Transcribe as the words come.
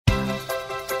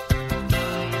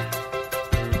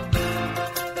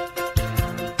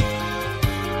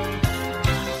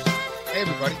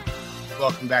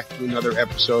Welcome back to another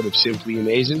episode of Simply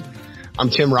Amazing.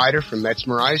 I'm Tim Ryder from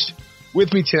Metsmerized.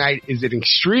 With me tonight is an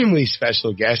extremely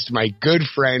special guest, my good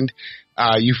friend.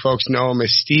 You folks know him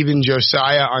as Steven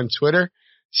Josiah on Twitter.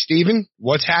 Steven,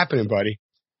 what's happening, buddy?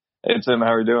 Hey, Tim.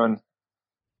 How are you doing?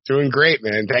 Doing great,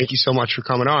 man. Thank you so much for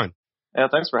coming on. Yeah,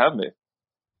 thanks for having me.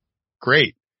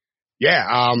 Great. Yeah,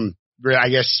 I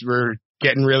guess we're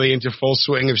getting really into full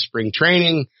swing of spring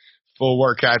training. Full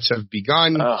workouts have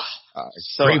begun.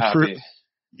 So happy.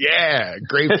 Yeah,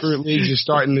 grapefruit leagues are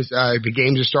starting this. The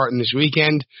games are starting this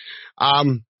weekend. We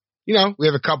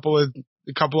have a couple of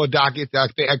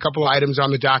items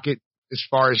on the docket as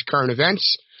far as current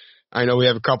events. I know we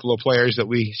have a couple of players that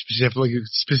we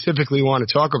specifically want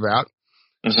to talk about.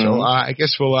 Mm-hmm. So I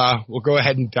guess we'll go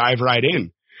ahead and dive right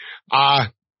in.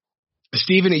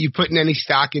 Steven, are you putting any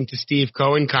stock into Steve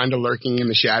Cohen kind of lurking in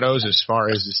the shadows as far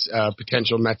as this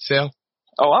potential Mets sale?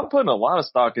 Oh, I'm putting a lot of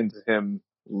stock into him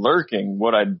lurking.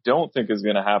 What I don't think is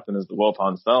going to happen is the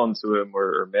Wilpons selling to him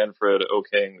or Manfred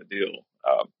okaying the deal.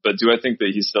 But do I think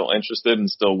that he's still interested and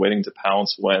still waiting to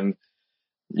pounce when,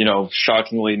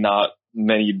 shockingly not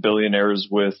many billionaires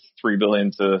with $3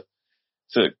 billion to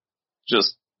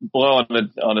just blow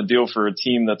on a deal for a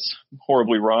team that's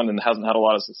horribly run and hasn't had a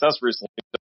lot of success recently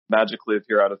magically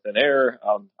appear out of thin air.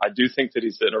 I do think that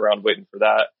he's sitting around waiting for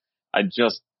that. I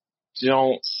just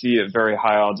don't see it very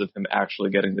high odds of him actually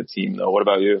getting the team, though. What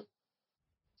about you?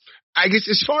 I guess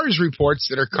as far as reports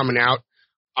that are coming out,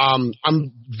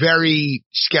 I'm very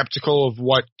skeptical of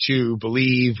what to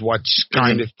believe, what's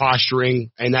kind of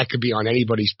posturing, and that could be on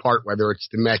anybody's part, whether it's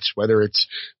the Mets, whether it's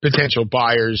potential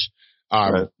buyers,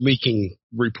 leaking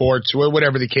reports, or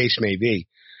whatever the case may be.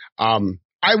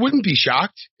 I wouldn't be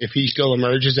shocked if he still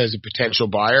emerges as a potential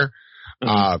buyer.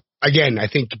 Again, I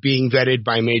think being vetted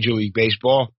by Major League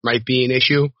Baseball might be an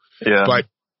issue. Yeah. But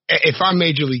if I'm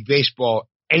Major League Baseball,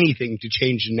 anything to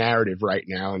change the narrative right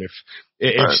now. And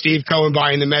if Steve Cohen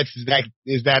buying the Mets is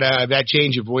that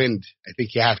change of wind, I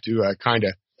think you have to kind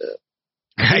of,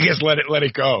 I guess, let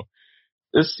it go.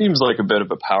 This seems like a bit of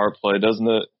a power play, doesn't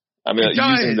it? I mean,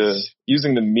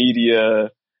 using the media,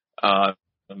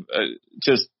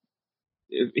 just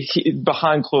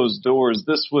behind closed doors.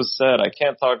 This was said, I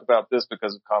can't talk about this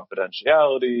because of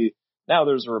confidentiality. Now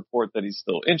there's a report that he's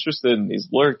still interested and he's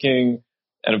lurking.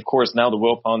 And of course, now the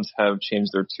Wilpons have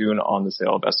changed their tune on the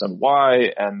sale of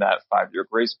SNY and that 5-year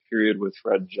grace period with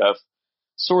Fred and Jeff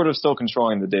sort of still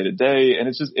controlling the day to day.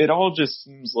 And it all just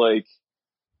seems like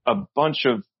a bunch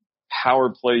of power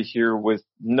play here with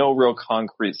no real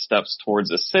concrete steps towards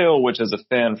a sale, which as a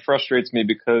fan frustrates me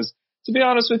because, to be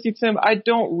honest with you, Tim, I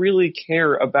don't really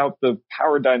care about the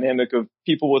power dynamic of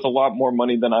people with a lot more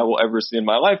money than I will ever see in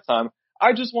my lifetime.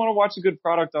 I just want to watch a good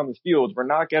product on the field. We're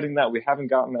not getting that. We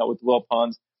haven't gotten that with the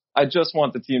Wilpons. I just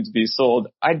want the team to be sold.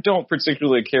 I don't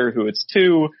particularly care who it's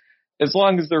to, as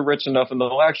long as they're rich enough and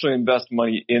they'll actually invest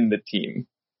money in the team.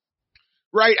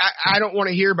 Right. I don't want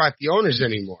to hear about the owners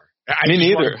anymore. Me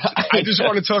neither. I just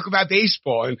want to talk about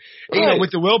baseball. And,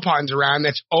 with the Wilpons around,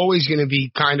 that's always going to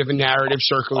be kind of a narrative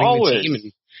circling the team.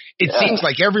 And it seems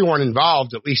like everyone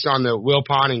involved, at least on the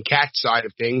Wilpon and Cat side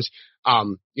of things,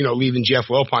 leaving Jeff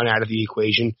Wilpon out of the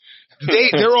equation,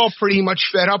 they're all pretty much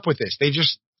fed up with this. They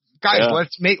just,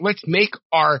 let's make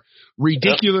our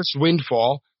ridiculous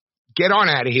windfall, get on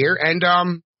out of here, and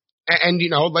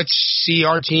let's see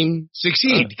our team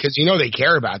succeed because, they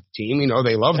care about the team.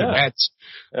 They love the Mets.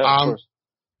 Yeah,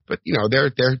 but,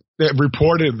 they're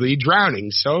reportedly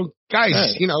drowning. So,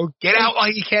 guys, get out while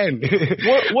you can.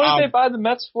 What if they buy the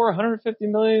Mets for $150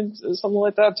 million, something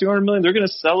like that, $200 million? They're going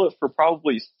to sell it for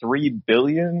probably $3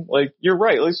 billion. Like, you're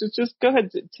right. Let's just go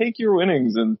ahead, take your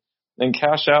winnings and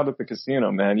cash out at the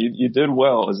casino, man. You did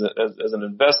well as an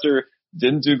investor.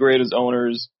 Didn't do great as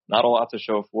owners. Not a lot to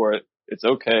show for it. It's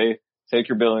okay. Take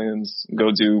your billions,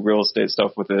 go do real estate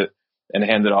stuff with it, and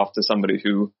hand it off to somebody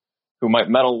who might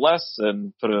meddle less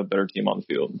and put a better team on the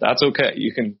field. That's okay.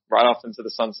 You can ride off into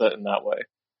the sunset in that way.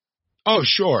 Oh,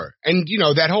 sure. And,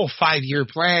 that whole 5-year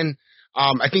plan,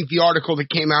 I think the article that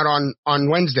came out on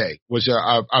Wednesday was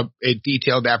it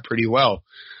detailed that pretty well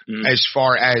as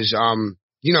far as,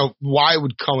 why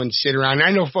would Cohen sit around? And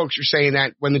I know folks are saying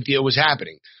that when the deal was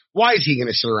happening. Why is he going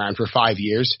to sit around for 5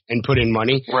 years and put in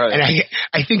money? Right. And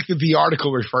I think that the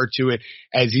article referred to it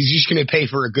as he's just going to pay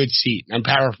for a good seat. I'm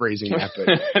paraphrasing that, but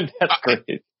that's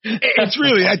great. It's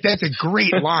really that's a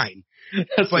great line.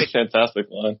 That's a fantastic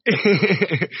line.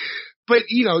 But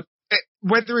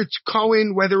whether it's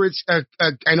Cohen, whether it's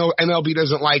I know MLB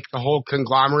doesn't like the whole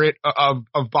conglomerate of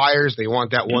buyers. They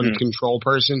want that one control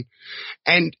person.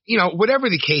 And, whatever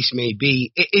the case may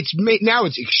be, now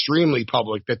it's extremely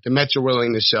public that the Mets are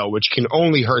willing to sell, which can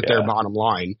only hurt their bottom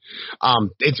line.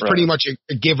 It's pretty much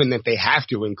a given that they have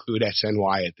to include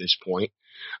SNY at this point.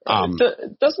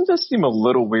 Doesn't this seem a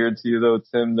little weird to you though,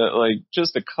 Tim, that like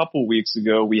just a couple weeks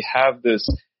ago, we have this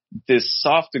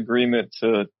soft agreement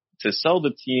to sell the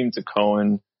team to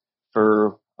Cohen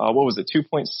for, what was it?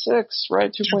 2.6,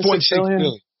 right? 2.6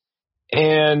 billion.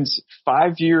 And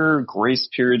 5-year grace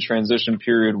period, transition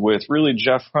period with really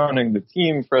Jeff running the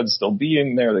team, Fred still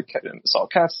being there, the Saul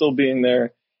Katz still being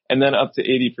there, and then up to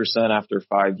 80% after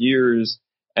 5 years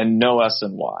and no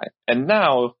SNY. And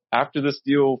now after this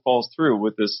deal falls through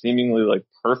with this seemingly like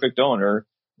perfect owner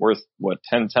worth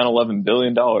 $11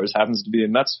 billion, happens to be a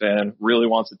Mets fan, really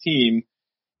wants a team.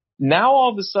 Now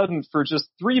all of a sudden for just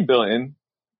 $3 billion,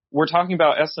 we're talking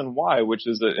about SNY, which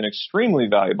is an extremely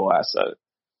valuable asset.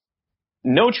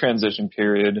 No transition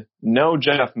period, no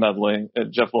Jeff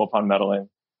Wilpon meddling.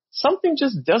 Something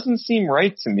just doesn't seem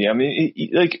right to me. I mean,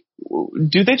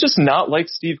 do they just not like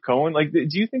Steve Cohen? Like, do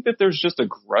you think that there's just a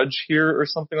grudge here or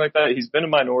something like that? He's been a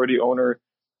minority owner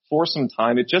for some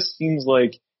time. It just seems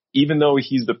like even though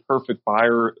he's the perfect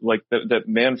buyer, like that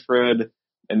Manfred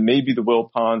and maybe the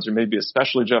Wilpons or maybe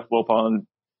especially Jeff Wilpon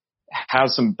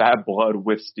has some bad blood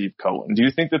with Steve Cohen. Do you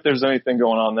think that there's anything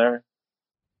going on there?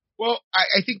 Well,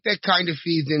 I think that kind of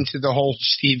feeds into the whole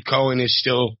Steve Cohen is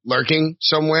still lurking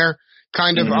somewhere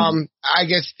kind of, I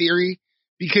guess, theory.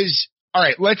 Because, all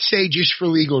right, let's say just for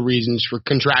legal reasons, for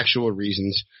contractual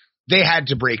reasons, they had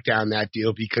to break down that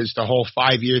deal because the whole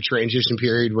 5-year transition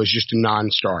period was just a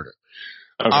non-starter.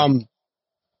 Okay.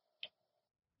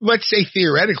 Let's say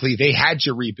theoretically they had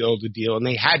to rebuild the deal and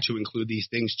they had to include these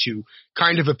things to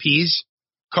kind of appease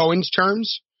Cohen's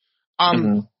terms.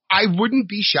 I wouldn't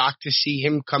be shocked to see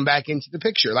him come back into the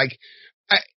picture. Like,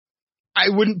 I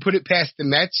wouldn't put it past the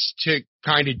Mets to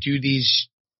kind of do these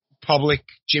public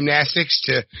gymnastics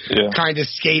to kind of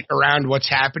skate around what's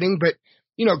happening. But,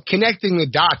 connecting the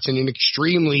dots in an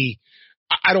extremely,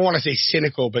 I don't want to say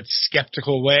cynical, but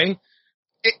skeptical way,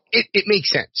 it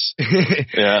makes sense.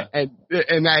 Yeah.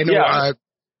 and I know,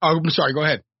 I'm sorry, go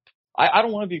ahead. I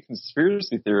don't want to be a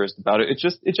conspiracy theorist about it. It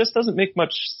just doesn't make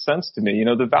much sense to me.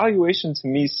 The valuation to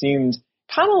me seemed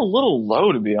kind of a little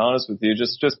low, to be honest with you,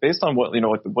 just based on what the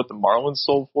Marlins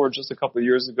sold for just a couple of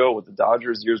years ago, with the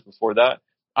Dodgers years before that.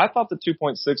 I thought the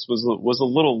 2.6 was a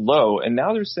little low, and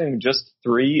now they're saying just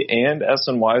 3 and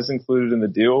SNY is included in the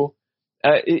deal.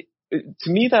 To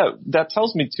me, that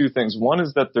tells me two things. One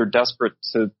is that they're desperate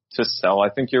to sell. I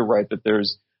think you're right that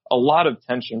there's a lot of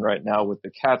tension right now with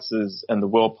the Katzes and the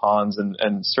Wilpons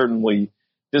and certainly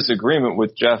disagreement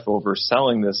with Jeff over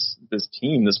selling this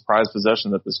team, this prized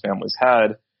possession that this family's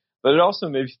had. But it also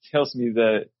maybe tells me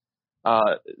that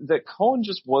Cohen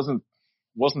just wasn't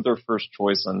their first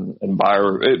choice and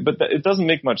buyer. But it doesn't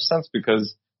make much sense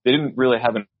because they didn't really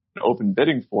have an open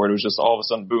bidding for it. It was just all of a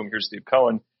sudden, boom, here's Steve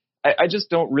Cohen. I just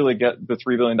don't really get the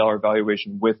 $3 billion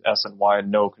valuation with SNY and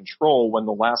no control when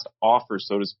the last offer,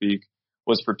 so to speak,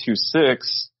 was for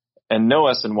 2.6 and no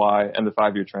SNY and the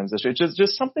 5-year transition. It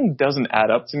just something doesn't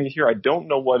add up to me here. I don't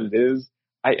know what it is.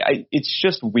 It's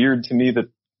just weird to me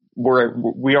that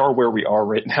we are where we are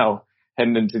right now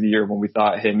heading into the year when we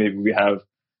thought, hey, maybe we have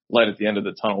light at the end of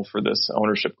the tunnel for this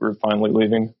ownership group finally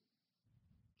leaving.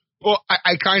 Well,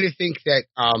 I kind of think that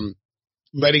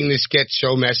letting this get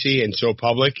so messy and so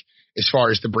public as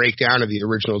far as the breakdown of the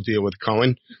original deal with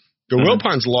Cohen, the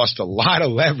Wilpons lost a lot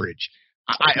of leverage.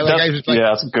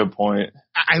 That's a good point.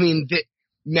 I mean,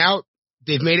 now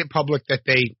they've made it public that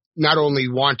they not only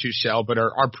want to sell, but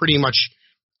are pretty much,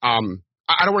 I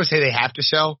don't want to say they have to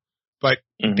sell, but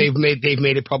they've made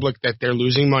it public that they're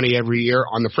losing money every year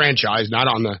on the franchise, not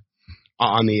on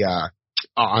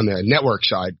the network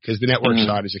side, because the network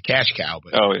side is a cash cow.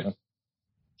 But,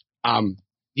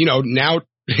 now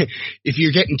if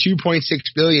you're getting $2.6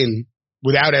 billion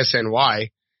without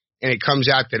SNY, and it comes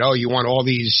out that you want all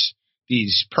these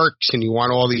perks and you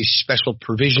want all these special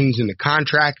provisions in the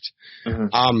contract,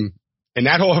 and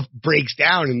that all breaks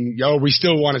down, and we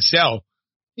still want to sell.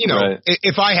 Right.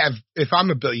 If I'm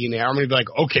a billionaire, I'm going to be like,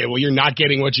 okay, well, you're not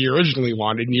getting what you originally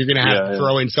wanted, and you're going to have to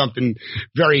throw in something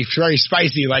very, very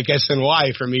spicy like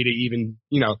SNY for me to even,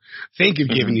 think of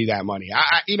giving you that money.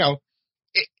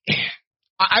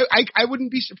 I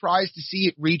wouldn't be surprised to see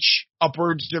it reach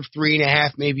upwards of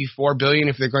 3.5, maybe $4 billion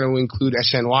if they're going to include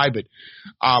SNY. But,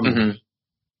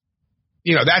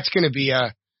 that's going to be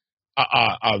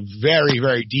a very,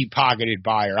 very deep pocketed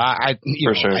buyer.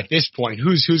 Sure. At this point,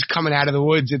 who's coming out of the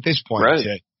woods at this point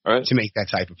to make that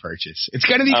type of purchase? It's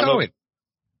going to be Cohen.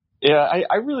 Yeah,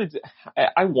 I really do.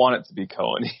 I want it to be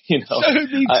Cohen. Me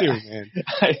too, man.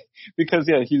 Because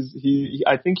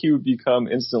I think he would become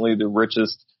instantly the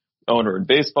richest owner in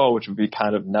baseball, which would be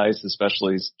kind of nice,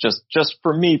 especially just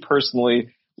for me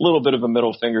personally. A little bit of a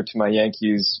middle finger to my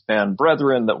Yankees fan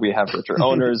brethren that we have richer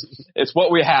owners. It's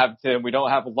what we have, Tim. We don't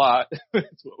have a lot.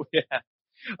 It's what we have.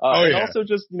 And also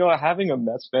just, having a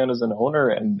Mets fan as an owner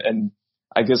and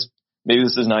I guess maybe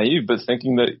this is naive, but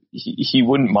thinking that he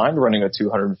wouldn't mind running a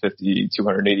 $250,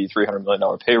 $280, $300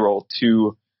 million payroll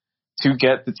to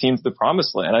get the team to the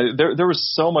promised land. There was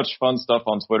so much fun stuff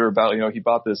on Twitter about, he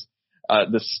bought this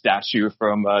statue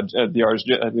from the artist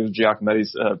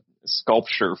Giacometti's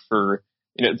sculpture for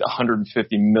 $150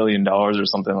 million or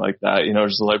something like that.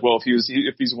 Just like, well,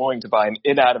 if he's willing to buy an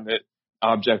inanimate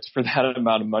object for that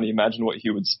amount of money, imagine what he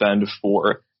would spend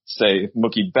for, say,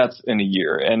 Mookie Betts in a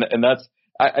year. And that's,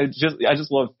 I just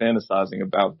love fantasizing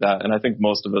about that. And I think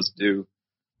most of us do.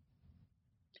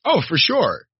 Oh, for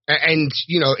sure. And,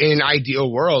 in an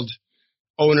ideal world,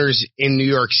 owners in New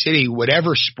York City,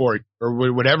 whatever sport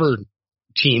or whatever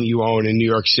team you own in New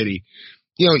York City,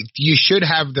 you should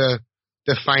have the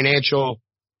financial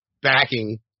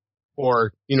backing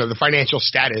or, the financial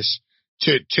status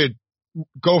to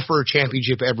go for a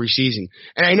championship every season.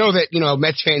 And I know that,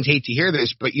 Mets fans hate to hear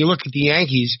this, but you look at the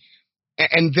Yankees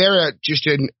and they're just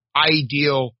an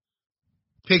ideal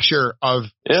picture of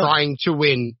trying to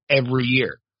win every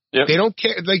year. Yep. They don't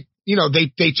care. Like,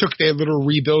 they took their little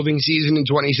rebuilding season in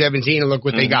 2017 and look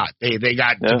what they got. They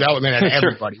got development out of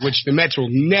everybody, which the Mets will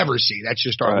never see. That's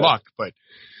just our luck. But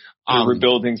the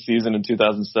rebuilding season in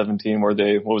 2017 where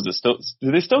did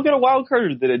they still get a wild card, or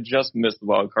did they just miss the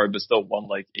wild card but still won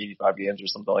like 85 games or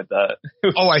something like that?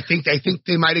 I think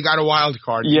they might have got a wild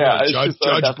card. Yeah. Judge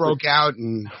broke out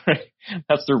and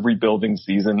that's their rebuilding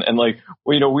season. And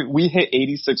we hit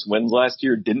 86 wins last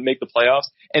year, didn't make the playoffs.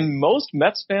 And most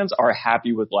Mets fans are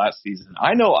happy with last season.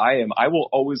 I know I am. I will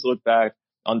always look back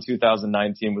on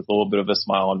 2019 with a little bit of a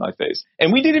smile on my face.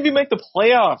 And we didn't even make the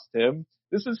playoffs, Tim.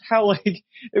 This is how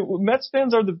Mets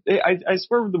fans are I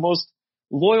swear we're the most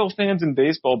loyal fans in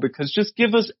baseball, because just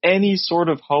give us any sort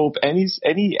of hope,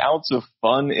 any ounce of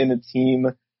fun in a team,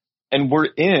 and we're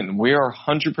in. We are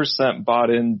 100% bought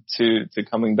into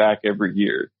coming back every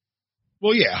year.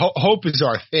 Well, yeah, hope is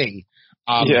our thing.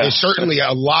 There's certainly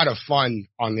a lot of fun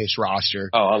on this roster.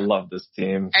 Oh, I love this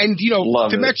team. And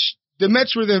the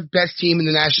Mets were the best team in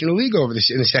the National League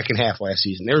in the second half last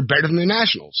season. They were better than the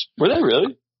Nationals. Were they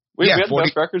really? We had the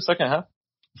best record second half.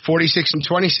 46 and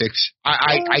 26.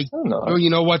 You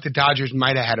know what? The Dodgers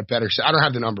might have had a better. I don't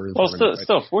have the number.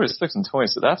 Still 46 and 20.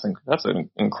 So that's an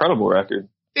incredible record.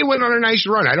 They went on a nice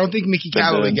run. I don't think Mickey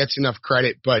Callaway gets enough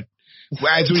credit, but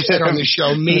as we said on the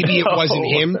show, maybe it wasn't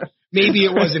him. Maybe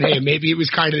it wasn't him. Maybe it was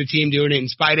kind of the team doing it in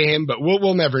spite of him. But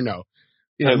we'll never know.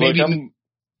 Maybe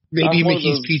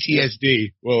Mickey's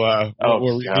PTSD will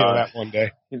reveal that one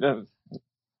day.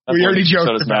 We already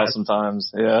joked about it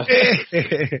sometimes. Yeah.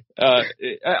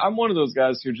 I'm one of those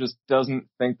guys who just doesn't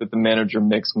think that the manager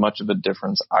makes much of a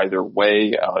difference either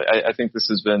way. I think this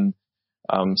has been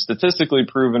statistically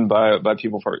proven by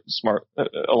people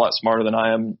a lot smarter than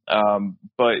I am.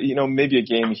 But maybe a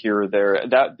game here or there.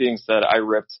 That being said, I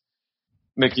ripped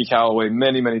Mickey Callaway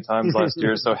many, many times last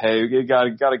year. So hey, you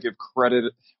gotta give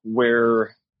credit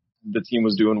where the team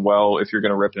was doing well if you're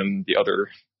going to rip him the other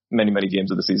many, many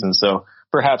games of the season. So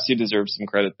perhaps he deserves some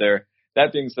credit there.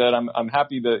 That being said, I'm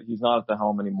happy that he's not at the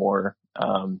helm anymore.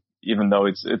 Even though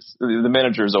it's the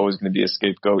manager is always going to be a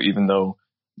scapegoat, even though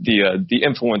the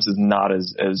influence is not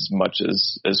as much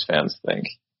as fans think.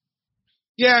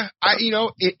 Yeah.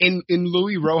 In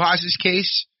Louis Rojas's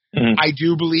case, I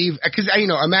do believe, because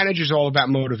a manager's all about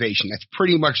motivation. That's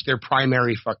pretty much their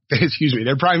primary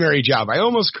their primary job. I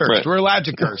almost cursed. Right. We're allowed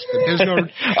to curse, but there's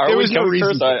no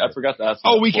reason. I forgot to ask.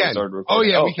 Oh, we can.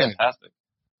 We can. Fantastic.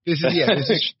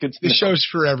 This show's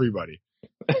for everybody.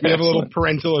 We have a little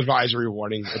parental advisory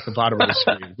warning at the bottom of the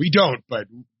screen. We don't, but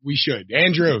we should.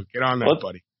 Andrew, get on that,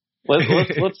 buddy.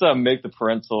 Let's make the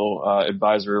parental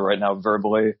advisory right now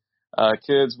verbally.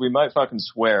 Kids, we might fucking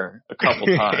swear a couple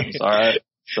times. All right.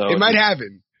 So it might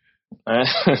happen.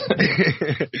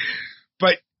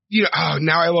 But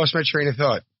now I lost my train of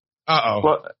thought.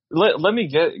 Well, let me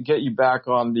get you back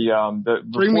on the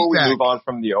before we move on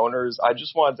from the owners. I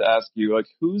just wanted to ask you,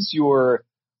 who's your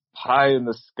pie in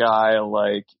the sky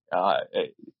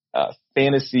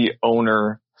fantasy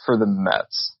owner for the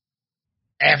Mets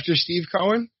after Steve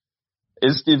Cohen?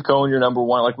 Is Steve Cohen your number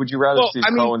one? Would you rather Steve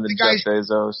Cohen than Jeff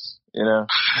Bezos? you know?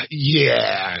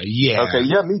 Yeah. Okay,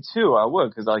 yeah, me too. I would,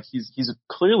 because like he's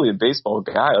clearly a baseball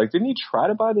guy. Like, didn't he try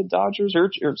to buy the Dodgers or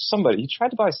somebody? He tried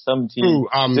to buy some team. Ooh,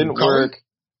 didn't Cullen? work.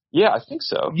 Yeah, I think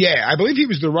so. Yeah, I believe he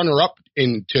was the runner-up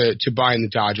to buying the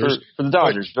Dodgers. For the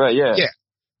Dodgers, right, yeah. Yeah.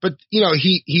 But, you know,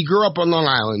 he grew up on Long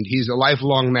Island. He's a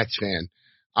lifelong Mets fan.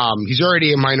 He's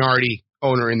already a minority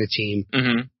owner in the team.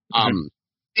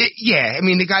 Yeah, I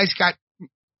mean, the guy's got,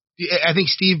 I think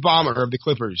Steve Ballmer of the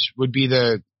Clippers would be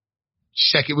the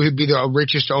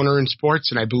richest owner in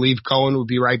sports, and I believe Cohen would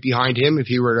be right behind him if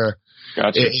he were to,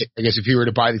 gotcha. I guess if he were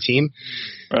to buy the team.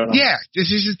 Yeah,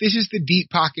 this is the deep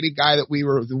pocketed guy that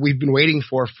we've been waiting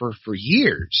for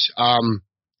years.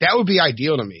 That would be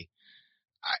ideal to me.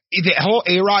 The whole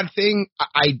A-Rod thing,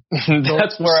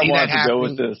 that's where I want to go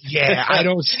with this. Yeah, I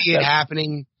don't see it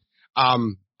happening.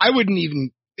 I wouldn't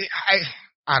even,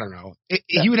 I don't know.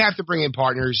 He would have to bring in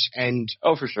partners, and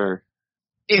oh, for sure.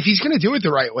 If he's going to do it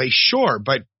the right way, sure.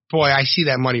 But boy, I see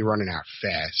that money running out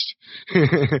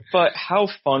fast. But how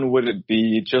fun would it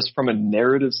be, just from a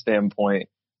narrative standpoint,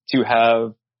 to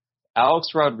have Alex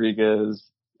Rodriguez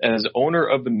as owner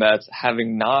of the Mets,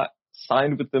 having not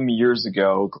signed with them years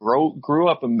ago, grew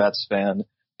up a Mets fan,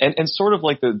 and sort of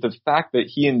like the fact that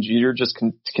he and Jeter just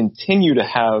continue to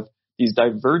have these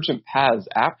divergent paths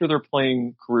after their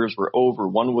playing careers were over.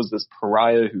 One was this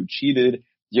pariah who cheated.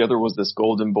 The other was this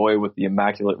golden boy with the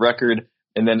immaculate record.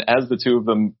 And then as the two of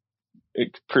them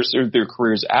pursued their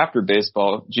careers after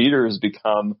baseball, Jeter has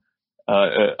become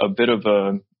a bit of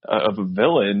a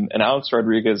villain, and Alex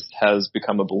Rodriguez has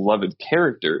become a beloved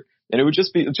character. And it would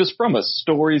just be, just from a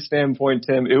story standpoint,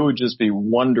 Tim, it would just be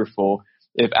wonderful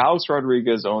if Alex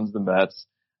Rodriguez owns the Mets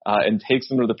and takes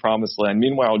them to the promised land.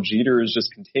 Meanwhile, Jeter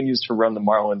just continues to run the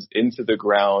Marlins into the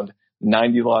ground,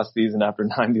 90-loss season after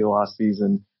 90-loss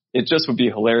season. It just would be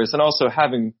hilarious. And also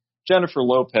having Jennifer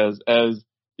Lopez as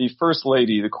the first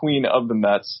lady, the queen of the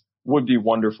Mets, would be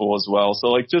wonderful as well. So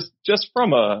like just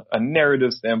from a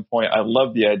narrative standpoint, I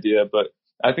love the idea, but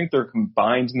I think their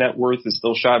combined net worth is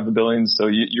still shy of $1 billion. So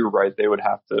you're right. They would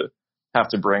have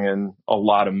to bring in a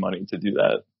lot of money to do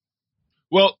that.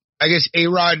 Well, I guess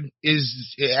A-Rod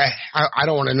is, I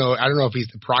don't want to know. I don't know if he's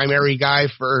the primary guy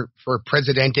for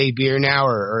Presidente Beer now,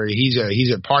 or he's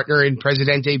a partner in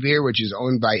Presidente Beer, which is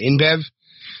owned by InBev,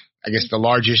 I guess the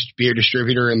largest beer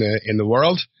distributor in the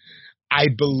world. I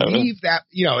believe that,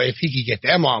 you know, if he could get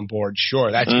them on board,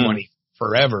 sure, that's money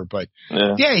forever. But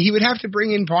yeah, he would have to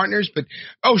bring in partners. But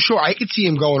sure, I could see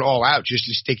him going all out just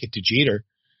to stick it to Jeter,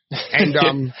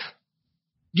 and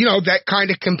you know, that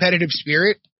kind of competitive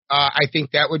spirit. I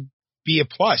think that would be a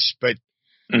plus, but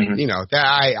you know, that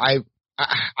I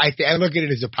look at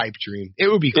it as a pipe dream. It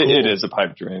would be cool. It is a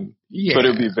pipe dream, but it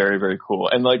would be very, very cool.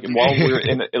 And like, while we're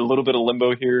in a little bit of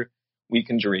limbo here, we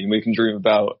can dream. We can dream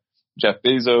about Jeff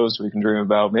Bezos. We can dream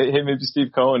about, maybe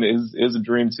Steve Cohen is a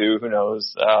dream too. Who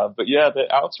knows? But yeah,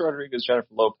 the Alex Rodriguez, Jennifer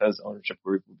Lopez ownership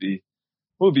group would be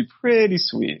pretty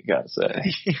sweet, gotta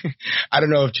say. I don't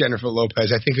know if Jennifer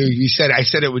Lopez, I think I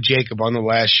said it with Jacob on the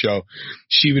last show.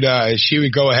 She would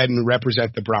go ahead and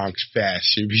represent the Bronx fast.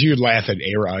 She would laugh at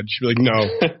A-Rod. She'd be like,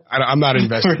 no, I'm not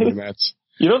investing in the Mets.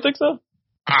 You don't think so?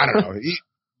 I don't know.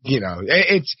 You know,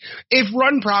 if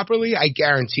run properly, I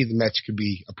guarantee the Mets could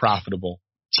be a profitable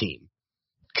team.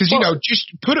 Cause you know,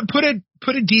 just put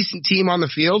a decent team on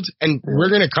the field and we're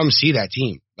going to come see that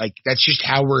team. Like, that's just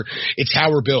how we're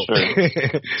built.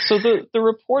 Sure. So the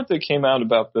report that came out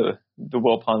about the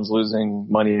Wilpons losing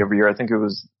money every year, I think it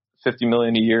was $50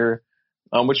 million a year.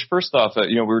 Which, first off,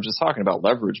 you know, we were just talking about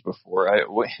leverage before.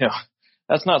 You know,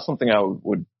 that's not something I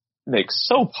would make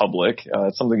so public.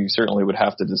 It's something you certainly would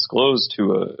have to disclose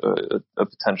to a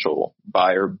potential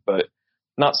buyer, but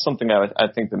not something I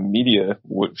think the media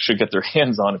should get their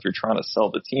hands on if you're trying to sell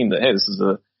the team that, hey, this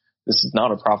is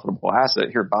not a profitable asset.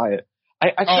 Here, buy it.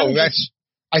 I don't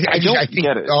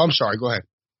get it. Oh, I'm sorry. Go ahead.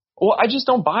 Well, I just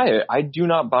don't buy it. I do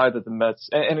not buy that the Mets,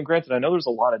 and granted, I know there's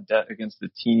a lot of debt against the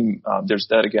team. There's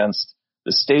debt against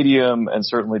the stadium, and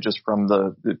certainly just from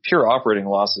the pure operating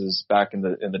losses back in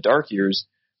the dark years.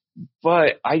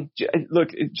 But look,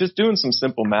 just doing some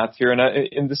simple math here,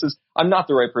 and this is, I'm not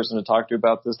the right person to talk to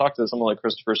about this. Talk to someone like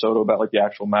Christopher Soto about like the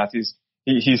actual math. He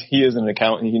is an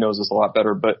accountant. He knows this a lot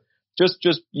better, but just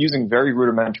using very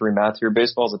rudimentary math here,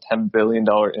 baseball is a $10 billion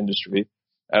industry.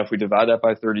 If we divide that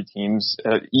by 30 teams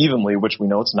evenly, which we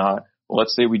know it's not, well,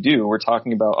 let's say we do, we're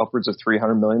talking about upwards of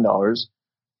 $300 million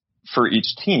for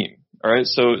each team. All right.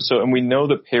 So, and we know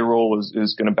that payroll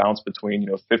is going to bounce between,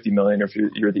 50 million, or if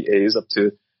you're the A's, up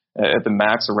to at the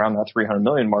max around that 300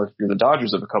 million mark if you're the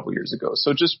Dodgers of a couple years ago.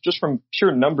 So just from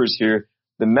pure numbers here,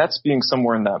 the Mets being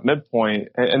somewhere in that midpoint,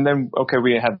 and then, okay,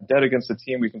 we have debt against the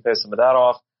team. We can pay some of that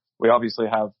off. We obviously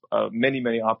have many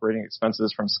operating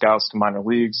expenses from scouts to minor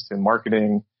leagues to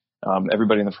marketing,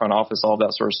 everybody in the front office, all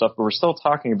that sort of stuff. But we're still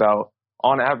talking about,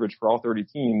 on average for all 30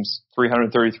 teams,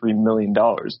 $333 million.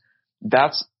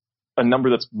 That's a number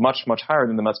that's much higher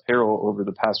than the Mets payroll over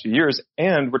the past few years.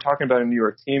 And we're talking about a New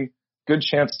York team. Good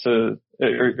sense to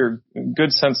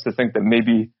think that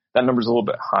maybe that number's a little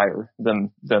bit higher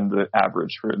than the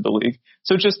average for the league.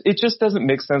 So it just doesn't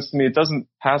make sense to me. It doesn't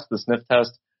pass the sniff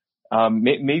test.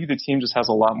 Maybe the team just has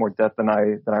a lot more debt than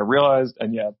I realized.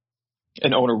 And yeah,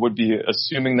 an owner would be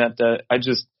assuming that debt.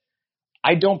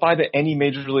 I don't buy that any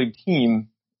major league team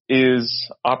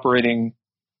is operating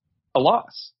a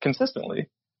loss consistently.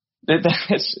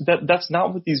 That's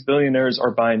not what these billionaires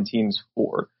are buying teams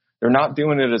for. They're not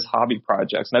doing it as hobby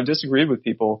projects. And I've disagreed with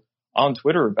people on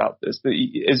Twitter about this. But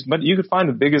you could find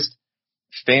the biggest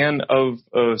fan of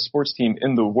a sports team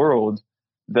in the world,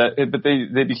 but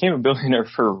they became a billionaire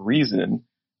for a reason.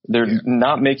 They're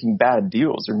not making bad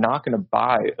deals. They're not going to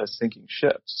buy a sinking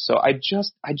ship. So I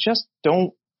just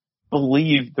don't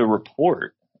believe the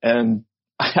report. And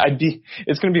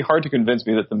it's going to be hard to convince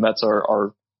me that the Mets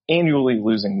are annually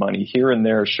losing money here and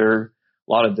there. Sure,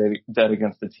 a lot of debt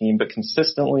against the team, but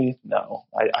consistently, no,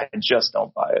 I just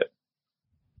don't buy it.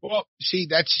 Well,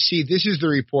 this is the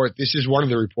report. This is one of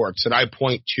the reports that I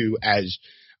point to as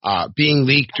being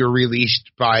leaked or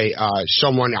released by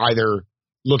someone either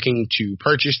looking to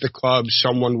purchase the club,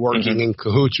 someone working in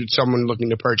cahoots with someone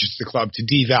looking to purchase the club to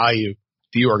devalue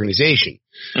the organization.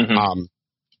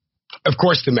 Of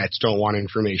course, the Mets don't want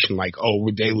information like, oh,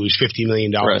 would they lose $50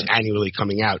 million annually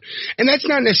coming out? And that's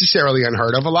not necessarily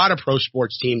unheard of. A lot of pro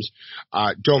sports teams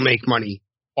don't make money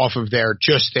off of their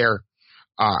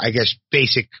I guess,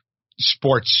 basic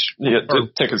sports.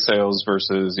 Ticket sales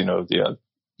versus, a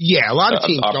lot of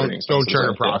teams don't turn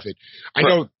a profit. I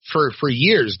know for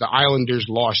years, the Islanders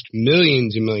lost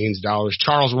millions and millions of dollars.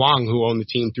 Charles Wang, who owned the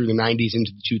team through the 90s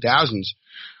into the 2000s,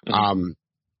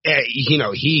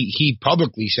 he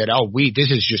publicly said, this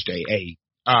is just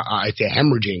it's a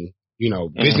hemorrhaging,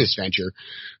 business venture.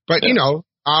 But, you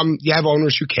have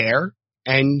owners who care.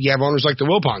 And you have owners like the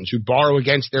Wilpons who borrow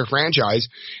against their franchise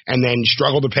and then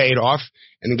struggle to pay it off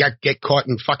and then get caught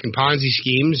in fucking Ponzi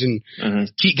schemes and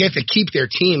get to keep their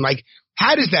team. Like,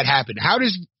 how does that happen? How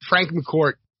does Frank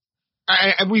McCourt,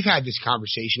 and we've had this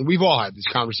conversation. We've all had this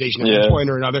conversation at one point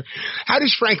or another. How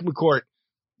does Frank McCourt,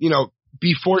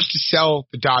 be forced to sell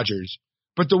the Dodgers,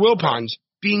 but the Wilpons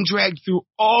being dragged through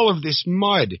all of this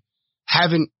mud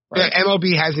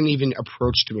MLB hasn't even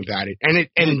approached him about it, and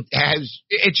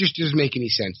it just doesn't make any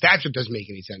sense. That's what doesn't make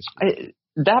any sense.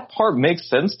 That part makes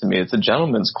sense to me. It's a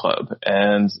gentleman's club,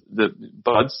 and the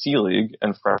Bud Selig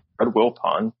and Fred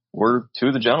Wilpon were two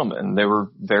of the gentlemen. They were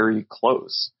very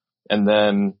close, and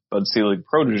then Bud Selig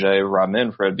protege Rob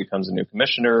Manfred becomes a new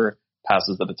commissioner,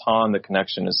 passes the baton. The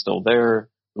connection is still there.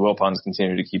 The Wilpons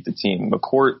continue to keep the team.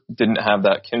 McCourt didn't have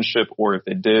that kinship, or if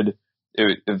they did,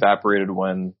 it evaporated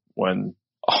when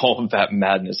all of that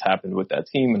madness happened with that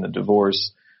team and the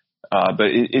divorce. But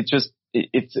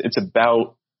it's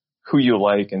about who you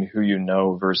like and who you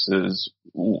know versus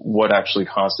what actually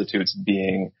constitutes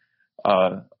being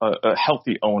a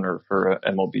healthy owner for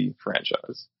an MLB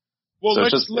franchise. Well,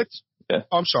 let's.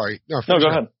 I'm sorry. No, go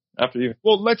ahead. After you.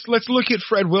 Well, let's look at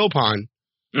Fred Wilpon,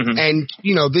 and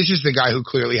this is the guy who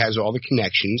clearly has all the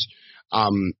connections.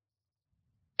 And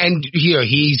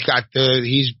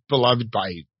he's beloved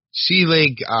by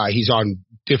Selig. He's on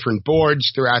different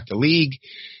boards throughout the league.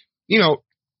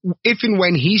 If and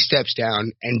when he steps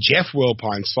down and Jeff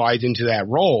Wilpon slides into that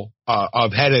role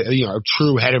of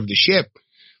true head of the ship,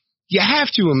 you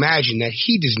have to imagine that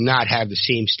he does not have the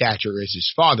same stature as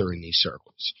his father in these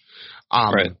circles.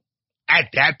 At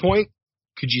that point,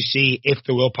 could you see if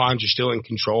the Wilpons are still in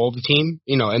control of the team?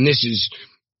 And this is,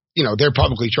 they're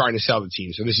publicly trying to sell the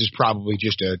team, so this is probably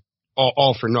just a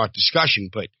all for naught discussion.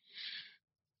 But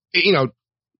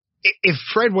if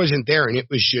Fred wasn't there and it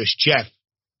was just Jeff,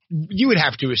 you would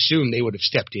have to assume they would have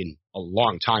stepped in a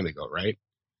long time ago, right?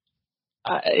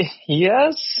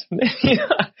 Yes. I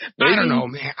don't know,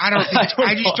 man.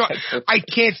 I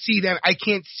can't see them. I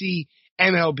can't see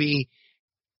MLB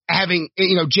having,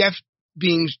 Jeff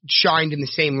being shined in the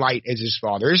same light as his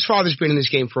father. His father's been in this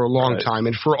game for a long time,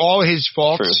 and for all his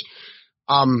faults,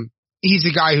 he's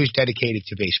a guy who's dedicated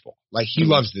to baseball. Like, he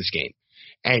loves this game.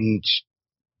 And,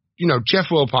 Jeff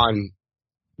Wilpon,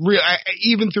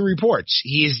 even through reports,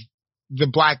 he is the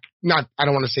I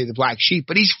don't want to say the black sheep,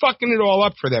 but he's fucking it all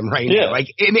up for them right now, like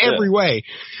in every way.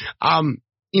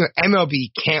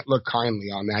 MLB can't look kindly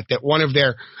on that. That one of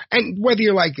their, and whether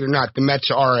you like it or not, the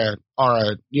Mets are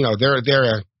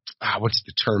what's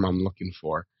the term I'm looking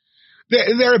for?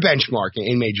 They're a benchmark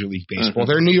in Major League Baseball.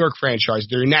 They're a New York franchise.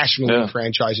 They're a National League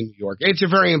franchise in New York. It's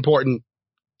very important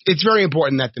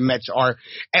that the Mets are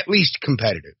at least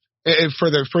competitive for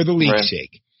the league's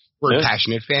sake. We're a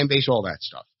passionate fan base, all that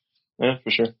stuff. Yeah,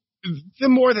 for sure. The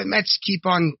more that Mets keep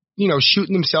on,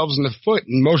 shooting themselves in the foot,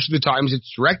 and most of the times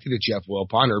it's directed at Jeff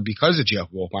Wilpon, or because of Jeff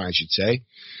Wilpon, I should say,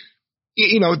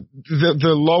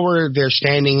 the lower their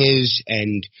standing is.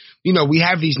 And, we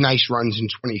have these nice runs in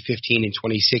 2015 and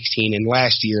 2016 and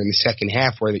last year in the second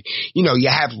half where, you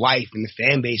have life and the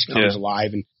fan base comes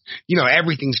alive and,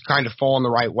 everything's kind of falling the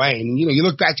right way. And, you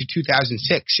look back to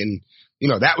 2006 and,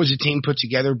 that was a team put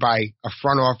together by a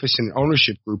front office and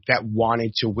ownership group that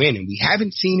wanted to win. And we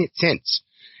haven't seen it since.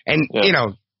 And,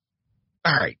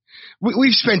 all right,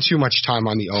 we've spent too much time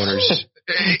on the owners.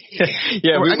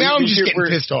 Now I'm just getting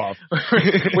pissed off.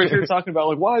 We're here talking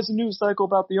about, why is the news cycle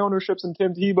about the ownerships and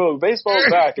Tim Tebow? Baseball's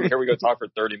back. And here we go talk for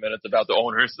 30 minutes about the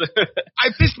owners. I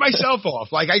pissed myself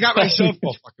off. I got myself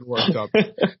all fucking worked up.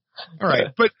 All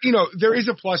right. But, there is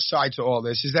a plus side to all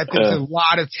this, is that there's a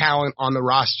lot of talent on the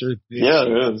roster.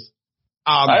 There is.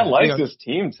 I like this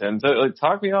team, Tim.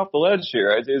 Talk me off the ledge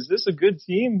here. Is this a good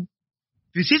team?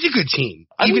 This is a good team.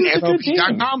 Even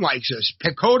MLB.com likes us.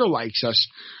 Pecota likes us.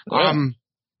 And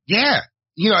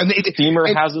Steamer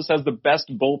has us as the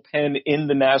best bullpen in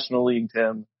the National League,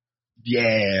 Tim.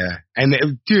 Yeah. And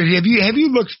dude, have you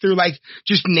looked through,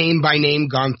 just name by name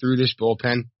gone through this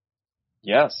bullpen?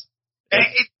 Yes.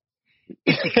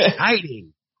 It's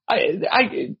exciting.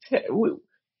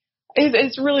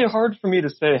 It's really hard for me to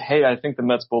say, hey, I think the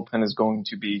Mets bullpen is going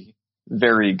to be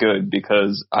very good,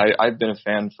 because I've been a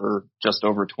fan for just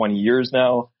over 20 years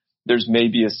now. There's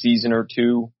maybe a season or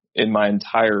two in my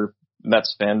entire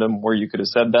Mets fandom where you could have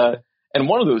said that. And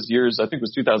one of those years, I think,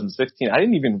 was 2016. I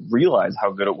didn't even realize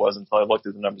how good it was until I looked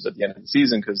at the numbers at the end of the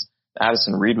season, because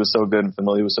Addison Reed was so good and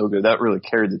Familia was so good. That really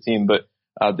carried the team. But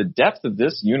the depth of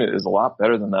this unit is a lot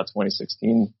better than that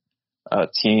 2016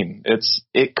 team.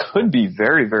 It could be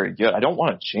very, very good. I don't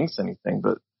want to jinx anything,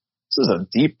 but this is a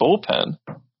deep bullpen.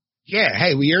 Yeah,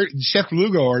 hey, Seth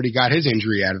Lugo already got his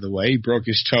injury out of the way. He broke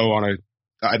his toe on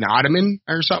an ottoman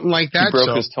or something like that. He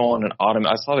broke his toe on an ottoman.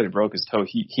 I saw that he broke his toe.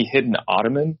 He hit an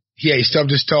ottoman. Yeah, he stubbed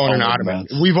his toe on an ottoman.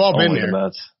 We've all been there.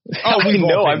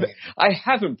 I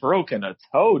haven't broken a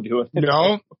toe doing it.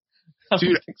 No?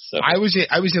 Dude, so. I was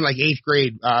in 8th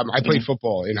grade. I played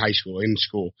football in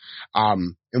school.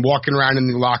 And walking around in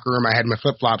the locker room, I had my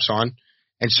flip-flops on,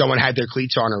 and someone had their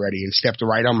cleats on already and stepped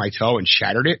right on my toe and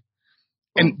shattered it.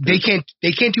 And they can't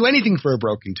do anything for a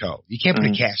broken toe. You can't put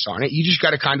a cast on it. You just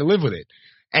got to kind of live with it.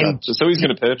 And so he's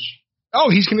going to pitch? Oh,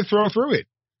 he's going to throw through it.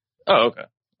 Oh, okay.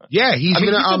 Yeah, he's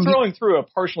going to. He's been throwing through a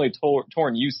partially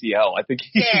torn UCL. I think.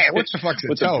 What the fuck's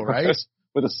a toe, right?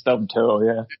 With a stubbed toe,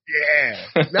 yeah.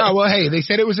 Yeah. No, well, hey, they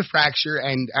said it was a fracture,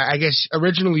 and I guess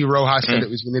originally Rojas said it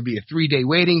was going to be a 3-day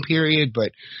waiting period,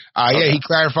 but he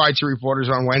clarified to reporters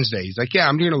on Wednesday. He's like,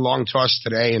 I'm doing a long toss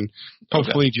today, and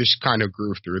hopefully just kind of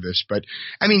groove through this. But,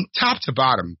 top to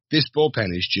bottom, this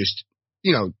bullpen is just,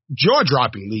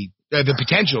 jaw-droppingly, the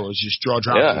potential is just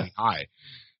jaw-droppingly high.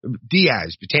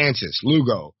 Diaz, Betances,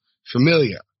 Lugo,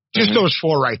 Familia, just those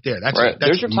four right there. That's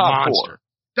There's your top monster. Four.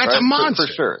 That's a monster.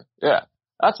 For sure, yeah.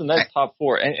 That's a nice top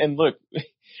four. And look,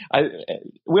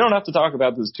 we don't have to talk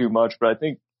about this too much, but I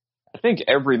think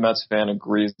every Mets fan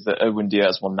agrees that Edwin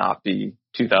Diaz will not be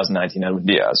 2019 Edwin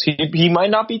Diaz. He might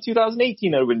not be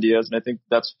 2018 Edwin Diaz, and I think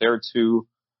that's fair to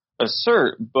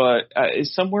assert. But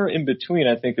somewhere in between,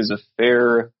 I think, is a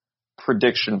fair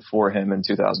prediction for him in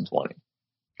 2020.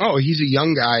 Oh, he's a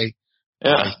young guy.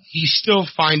 Yeah. He's still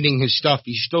finding his stuff.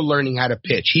 He's still learning how to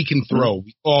pitch. He can throw.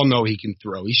 We all know he can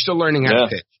throw. He's still learning how to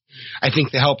pitch. I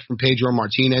think the help from Pedro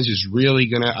Martinez is really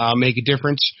going to make a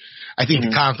difference. I think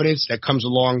the confidence that comes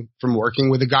along from working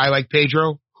with a guy like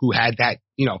Pedro, who had that,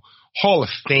 Hall of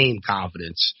Fame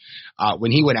confidence,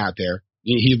 when he went out there,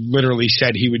 he literally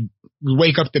said he would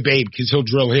wake up the babe because he'll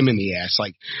drill him in the ass.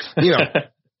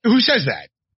 Who says that?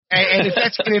 And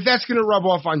if that's going to rub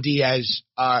off on Diaz,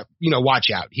 watch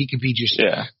out. He could be just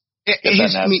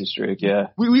his nasty streak. Yeah,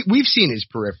 we've seen his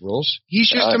peripherals. He's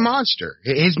just a monster.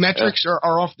 His metrics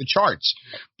are off the charts.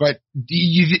 But do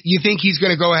you think he's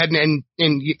going to go ahead and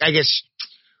I guess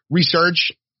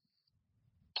resurge?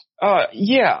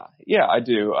 Yeah, I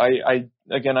do.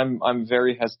 I'm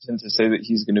very hesitant to say that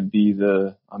he's going to be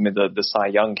the Cy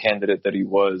Young candidate that he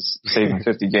was, saving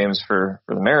 50 games for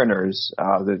the Mariners.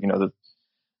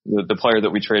 The player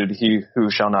that we traded, he who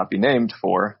shall not be named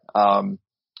for.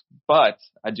 But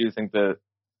I do think that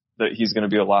that he's going to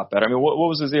be a lot better. I mean, what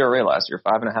was his ERA last year?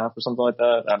 5.5 or something like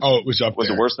that? It was up Was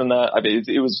there. it worse than that? I mean,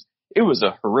 it was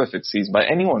a horrific season by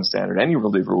anyone's standard. Any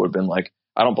reliever would have been like,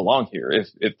 I don't belong here.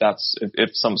 If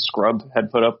some scrub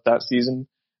had put up that season,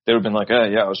 they would have been like,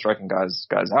 yeah, I was striking guys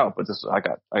out, but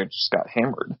I just got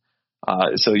hammered.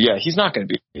 So yeah, he's not going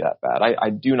to be that bad. I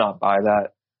do not buy that.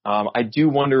 I do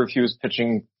wonder if he was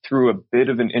pitching through a bit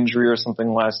of an injury or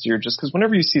something last year, just because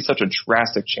whenever you see such a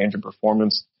drastic change in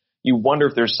performance, you wonder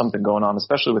if there's something going on,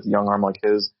 especially with a young arm like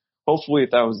his. Hopefully,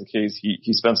 if that was the case,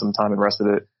 he spent some time and rested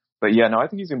it. But yeah, no, I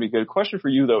think he's going to be good. Question for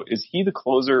you though, is he the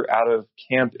closer out of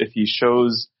camp if he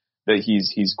shows that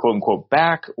he's quote unquote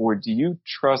back, or do you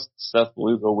trust Seth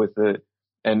Lugo with it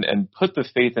and put the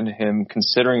faith in him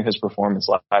considering his performance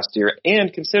last year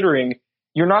and considering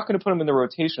you're not going to put him in the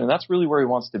rotation, and that's really where he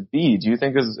wants to be? Do you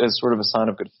think as sort of a sign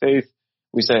of good faith,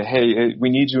 we say, hey, we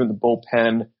need you in the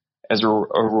bullpen as a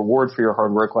reward for your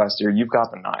hard work last year? You've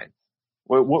got the ninth.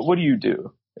 What do you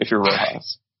do if you're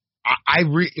Rojas? I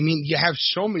mean, you have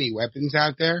so many weapons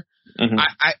out there. Mm-hmm.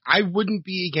 I wouldn't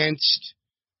be against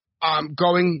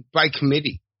going by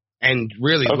committee and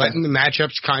really letting the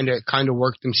matchups kind of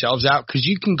work themselves out, because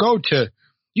you can go to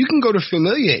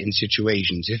Familia in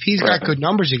situations. If he's got good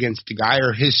numbers against the guy,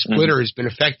 or his splitter has been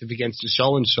effective against the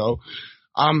so-and-so,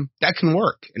 that can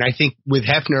work. And I think with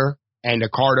Hefner and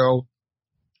Accardo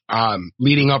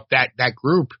leading up that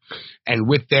group, and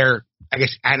with their, I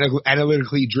guess,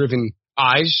 analytically driven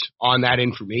eyes on that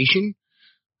information,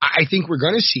 I think we're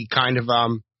going to see kind of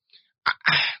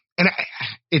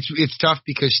it's tough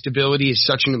because stability is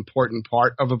such an important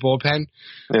part of a bullpen.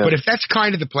 Yeah. But if that's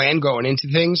kind of the plan going into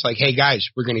things, like, hey guys,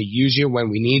 we're going to use you when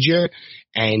we need you,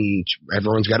 and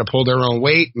everyone's got to pull their own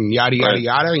weight and yada yada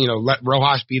yada. Let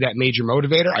Rojas be that major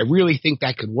motivator. I really think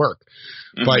that could work.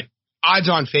 Mm-hmm. But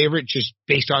odds-on favorite, just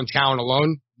based on talent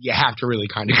alone, you have to really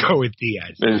kind of go with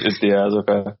Diaz. It's Diaz,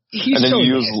 okay. He's so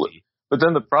nasty. But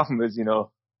then the problem is,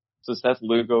 so Seth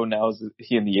Lugo now is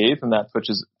he in the 8th, and that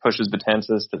pushes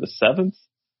Betances to the 7th.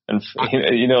 And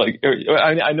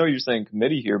I know you're saying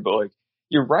committee here, but like,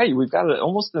 you're right. We've got to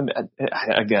almost,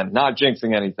 again, not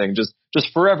jinxing anything, just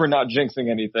forever not jinxing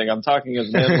anything. I'm talking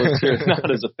as an analyst here,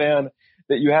 not as a fan,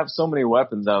 that you have so many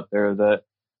weapons out there that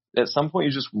at some point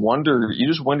you just wonder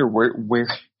where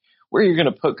you're going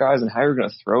to put guys and how you're going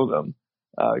to throw them.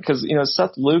 Because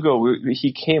Seth Lugo,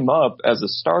 he came up as a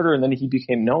starter, and then he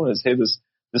became known as, hey,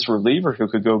 this reliever who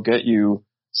could go get you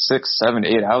 6, 7,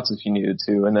 8 outs if you needed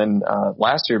to. And then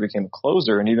last year became a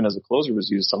closer, and even as a closer was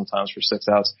used sometimes for 6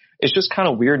 outs. It's just kind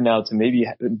of weird now to maybe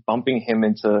bumping him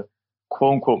into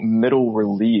quote unquote middle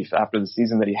relief after the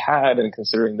season that he had, and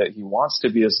considering that he wants to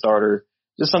be a starter,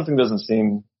 just something doesn't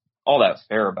seem all that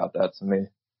fair about that to me.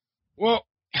 Well,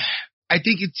 I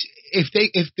think it's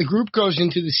if the group goes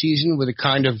into the season with a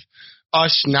kind of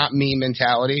us, not me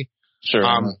mentality, sure.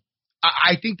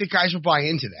 I think the guys will buy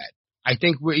into that. I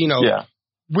think with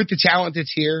the talent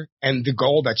that's here and the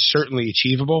goal that's certainly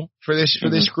achievable for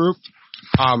this group.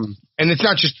 And it's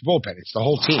not just the bullpen; it's the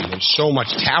whole team. There's so much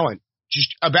talent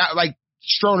just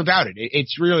strewn about it.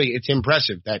 It's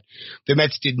impressive that the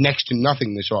Mets did next to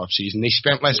nothing this offseason. They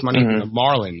spent less money than the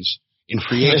Marlins in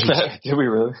free agency. Did we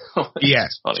really?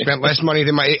 Yes, spent less money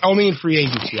than only in free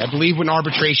agency. I believe when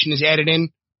arbitration is added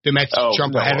in, the Mets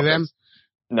jump ahead of them.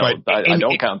 No, I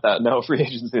don't count that. No, free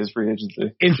agency is free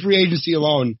agency. In free agency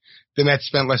alone, the Mets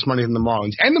spent less money than the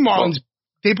Marlins. And the Marlins,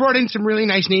 they brought in some really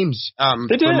nice names for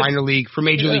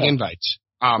major league invites.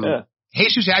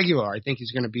 Jesus Aguilar, I think,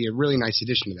 is going to be a really nice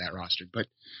addition to that roster. But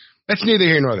that's neither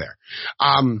here nor there.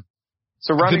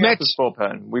 So rounding out this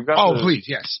bullpen, we've got please,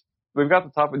 yes. We've got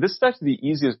the top. This is actually the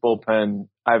easiest bullpen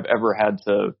I've ever had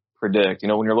to predict.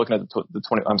 When you're looking at the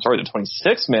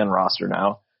 26-man roster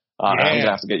now. I'm going to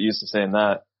have to get used to saying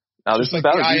that. Now, this is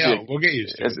about the as IL. We'll get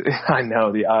used to it. I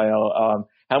know, the IL.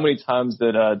 How many times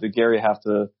did Gary have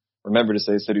to remember to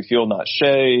say Citi Field, not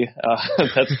Shea?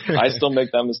 I still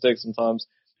make that mistake sometimes.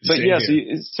 But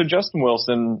so Justin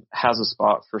Wilson has a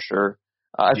spot for sure.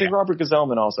 I think Robert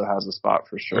Gsellman also has a spot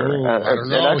for sure. Ooh, I don't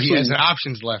know. Actually, he has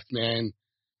options left, man.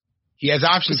 He has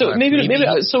options. So maybe.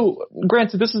 So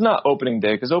granted, this is not opening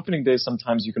day, because opening day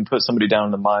sometimes you can put somebody down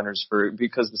in the minors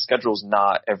because the schedule's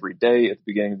not every day at the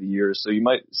beginning of the year, so you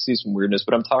might see some weirdness.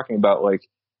 But I'm talking about like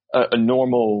a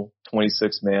normal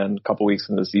 26-man, couple weeks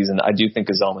into the season. I do think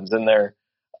Gsellman's in there.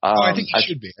 I think he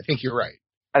should be. I think you're right.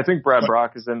 I think Brad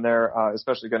Brock is in there,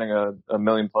 especially getting a $1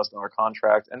 million+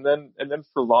 contract. And then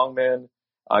for Longman,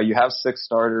 you have 6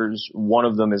 starters. One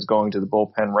of them is going to the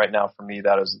bullpen right now. For me,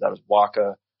 that is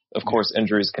Wacha. Of course,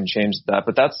 injuries can change that,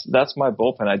 but that's my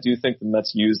bullpen. I do think the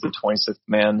Mets use the 26th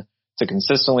man to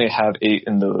consistently have 8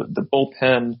 in the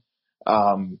bullpen.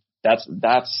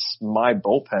 That's my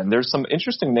bullpen. There's some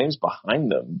interesting names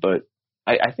behind them, but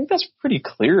I think that's pretty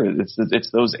clear.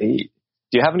 It's those 8.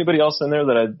 Do you have anybody else in there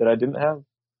that I didn't have?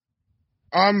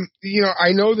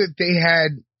 I know that they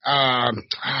had,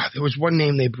 there was one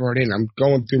name they brought in. I'm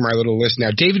going through my little list now.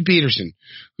 David Peterson,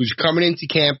 who's coming into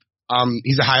camp.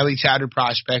 He's a highly touted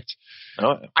prospect.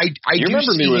 Oh, you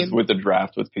remember me with the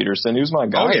draft with Peterson. He was my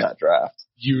guy in that draft.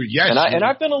 Yes. And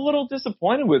I've been a little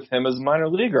disappointed with him as a minor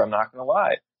leaguer. I'm not going to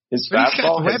lie. His fastball, he's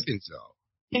got the weapons though.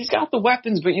 He's got the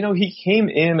weapons, but he came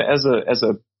in as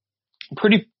a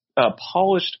pretty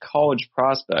polished college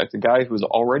prospect, a guy who was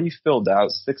already filled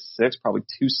out, 6'6", probably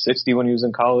 260 when he was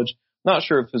in college. Not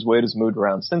sure if his weight has moved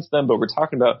around since then, but we're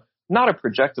talking about not a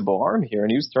projectable arm here,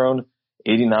 and he was thrown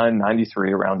 89,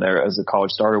 93 around there as a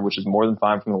college starter, which is more than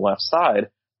fine from the left side.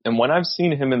 And when I've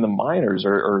seen him in the minors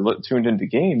or tuned into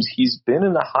games, he's been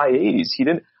in the high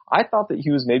 80s. I thought that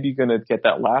he was maybe going to get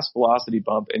that last velocity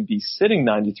bump and be sitting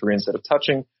 93 instead of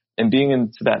touching and being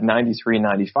into that 93,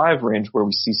 95 range where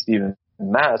we see Steven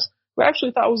Matz, who I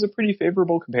actually thought was a pretty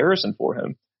favorable comparison for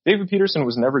him. David Peterson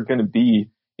was never going to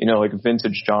be, like a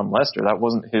vintage John Lester. That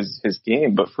wasn't his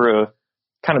game, but for a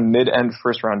kind of mid-end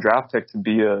first-round draft pick to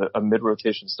be a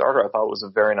mid-rotation starter, I thought was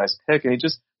a very nice pick. And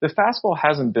the fastball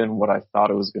hasn't been what I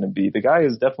thought it was going to be. The guy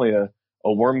is definitely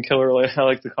a worm killer, like I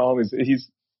like to call him. He's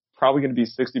probably going to be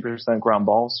 60% ground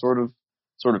ball sort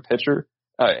of pitcher.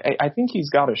 I think he's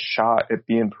got a shot at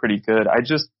being pretty good.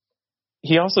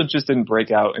 He also just didn't break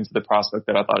out into the prospect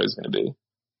that I thought he was going to be.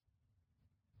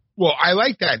 Well, I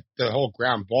like the whole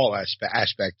ground ball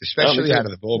aspect, especially out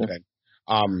of the bullpen.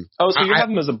 So you have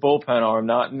him as a bullpen arm,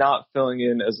 not filling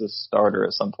in as a starter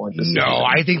at some point this season? No,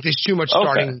 I think there's too much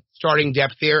starting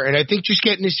depth here, and I think just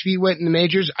getting his feet wet in the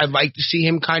majors, I'd like to see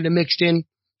him kind of mixed in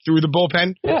through the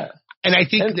bullpen. Yeah. And I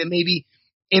think that maybe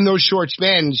in those short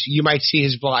spans, you might see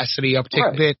his velocity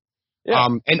uptick a bit. Yeah,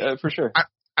 for sure.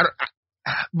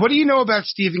 What do you know about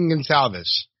Steven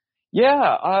Gonsalves?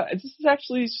 Yeah, this is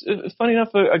actually, funny enough,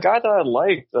 a guy that I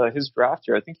liked his draft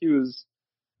year. I think he was,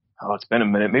 it's been a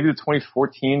minute, maybe the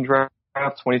 2014 draft,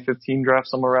 2015 draft,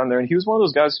 somewhere around there. And he was one of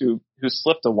those guys who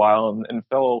slipped a while and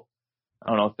fell, I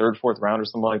don't know, 3rd, 4th round or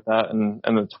something like that. And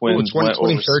the Twins went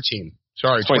 2013.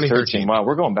 Sorry, 2013. Wow,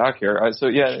 we're going back here. So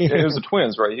yeah, it was the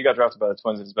Twins, right? He got drafted by the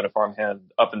Twins and he's been a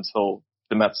farmhand up until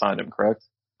the Mets signed him, correct?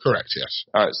 Correct, yes.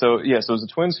 All right, so it was the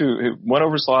Twins who went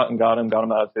over slot and got him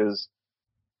out of his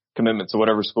commitment to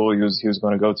whatever school he was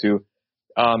going to go to.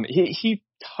 He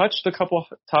touched a couple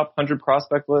top 100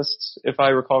 prospect lists, if I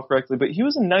recall correctly, but he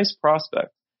was a nice prospect.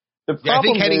 The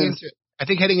problem I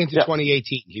think heading into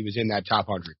 2018, he was in that top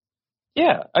 100.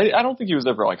 Yeah, I don't think he was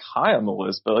ever like high on the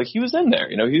list, but like he was in there,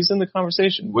 he was in the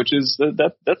conversation, which is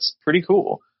that's pretty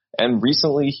cool. And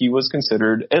recently he was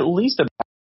considered at least a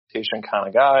rotation kind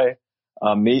of guy,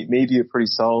 maybe a pretty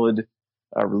solid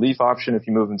relief option if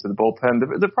you move into the bullpen.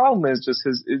 The problem is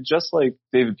just like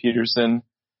David Peterson,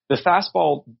 the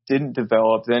fastball didn't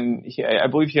develop. Then I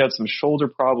believe he had some shoulder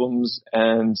problems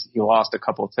and he lost a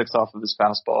couple of ticks off of his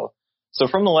fastball. So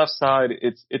from the left side,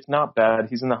 it's not bad.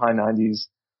 He's in the high 90s.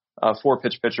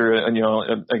 4-pitch pitcher, and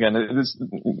again,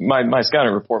 my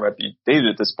scouting report might be dated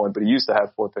at this point, but he used to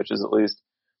have 4 pitches at least,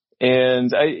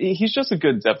 and he's just a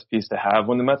good depth piece to have.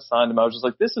 When the Mets signed him, I was just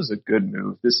like, this is a good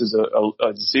move. This is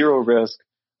a zero risk,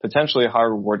 potentially a high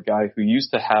reward guy who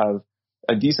used to have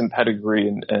a decent pedigree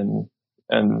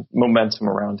and momentum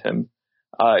around him.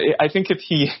 I think if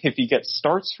he gets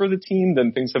starts for the team,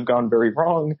 then things have gone very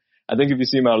wrong. I think if you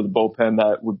see him out of the bullpen,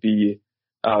 that would be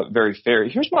very fair.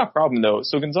 Here's my problem though.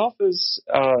 So Gonsalves,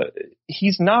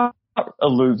 he's not a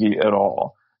loogie at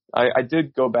all. I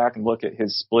did go back and look at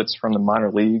his splits from the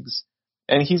minor leagues,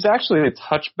 and he's actually a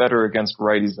touch better against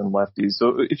righties than lefties.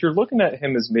 So if you're looking at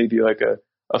him as maybe like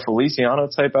a Feliciano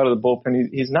type out of the bullpen,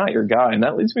 he's not your guy. And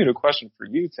that leads me to a question for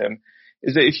you, Tim,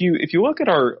 is that if you look at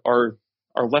our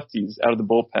lefties out of the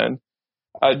bullpen,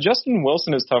 Justin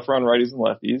Wilson is tougher on righties than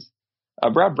lefties.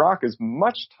 Brad Brach is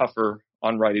much tougher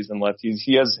on righties and lefties.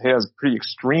 He has pretty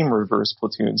extreme reverse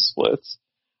platoon splits.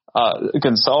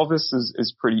 Gonsalves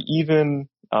is pretty even.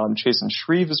 Chasen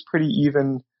Shreve is pretty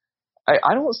even.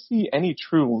 I don't see any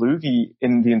true loogie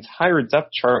in the entire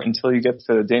depth chart until you get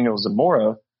to Daniel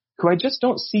Zamora, who I just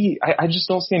don't see. I just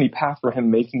don't see any path for him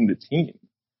making the team.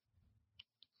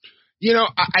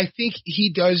 I think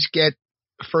he does get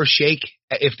first shake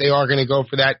if they are going to go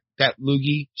for that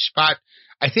loogie spot.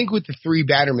 I think with the 3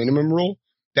 batter minimum rule,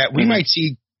 that we might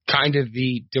see kind of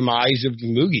the demise of the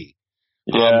loogie.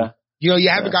 Yeah. You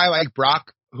have a guy like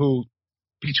Brock who,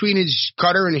 between his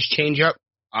cutter and his changeup,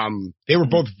 they were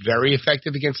both very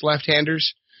effective against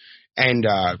left-handers. And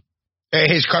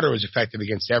His cutter was effective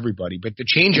against everybody, but the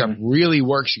changeup really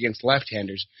works against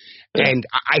left-handers, and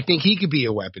I think he could be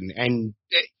a weapon. And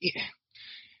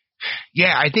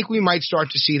yeah, I think we might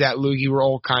start to see that loogie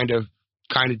role kind of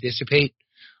dissipate.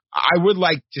 I would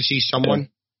like to see someone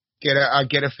get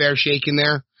a fair shake in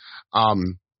there,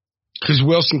 because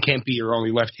Wilson can't be your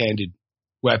only left-handed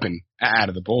weapon out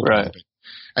of the bullpen. Right.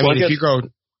 I mean, if you go.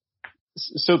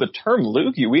 So the term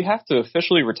loogie, we have to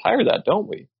officially retire that, don't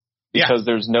we? Because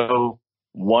there's no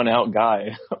one out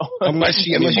guy. unless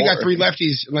you got three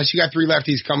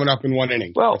lefties coming up in one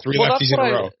inning. Well, three lefties in a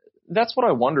row. That's what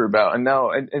I wonder about. And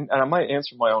now, and I might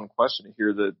answer my own question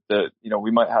here that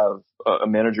we might have a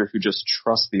manager who just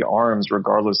trusts the arms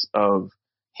regardless of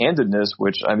handedness,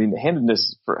 which, I mean,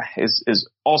 handedness is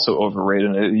also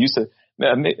overrated. And it used to,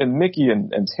 and Mickey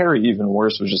and Terry, even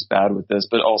worse, was just bad with this,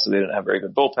 but also they didn't have very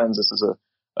good bullpens. This is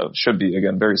should be,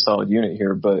 again, very solid unit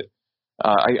here. But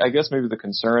I guess maybe the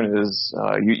concern is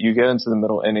you get into the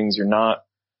middle innings, you're not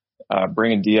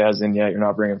bringing Diaz in yet, you're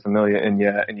not bringing Familia in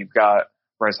yet, and you've got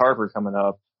Bryce Harper coming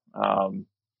up,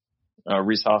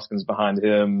 Rhys Hoskins behind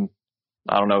him.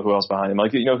 I don't know who else behind him.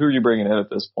 Like, who are you bringing in at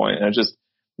this point? And just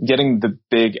getting the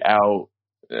big out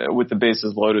with the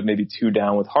bases loaded, maybe 2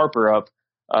 down with Harper up,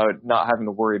 not having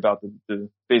to worry about the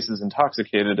bases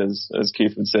intoxicated, as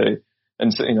Keith would say.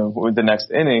 And so, with the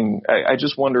next inning, I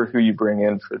just wonder who you bring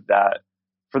in for that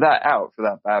out, for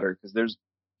that batter, because there's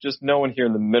just no one here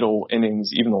in the middle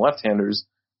innings, even the left-handers,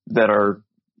 that are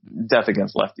death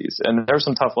against lefties. And there's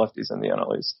some tough lefties in the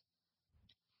NL East.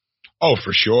 Oh,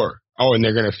 for sure. Oh, and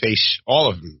they're going to face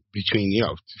all of them between,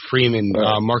 Freeman.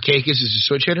 Right. Markakis is a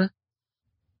switch hitter?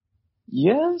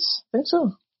 Yes, I think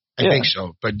so. I think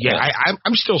so. But,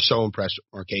 I'm still so impressed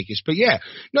with Markakis. But, have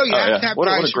to have what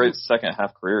guys a great second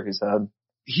half career he's had.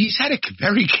 He's had a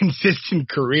very consistent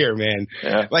career, man.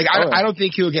 Yeah. Like, I don't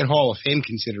think he'll get Hall of Fame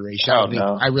consideration.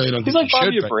 I really don't he's think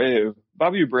like he should. Bobby Abreu.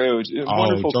 Bobby Abreu,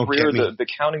 wonderful career. The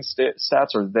counting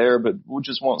stats are there, but we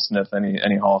just won't sniff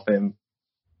any Hall of Fame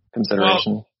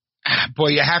consideration. Well, boy,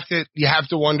 you have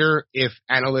to wonder if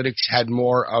analytics had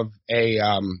more of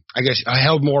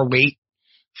held more weight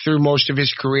through most of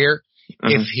his career.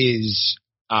 If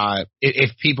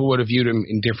people would have viewed him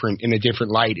in a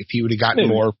different light, if he would have gotten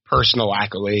more personal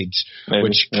accolades,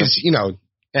 but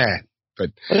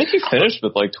I think he finished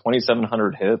with like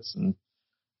 2,700 hits and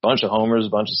a bunch of homers, a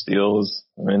bunch of steals.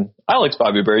 I mean, I liked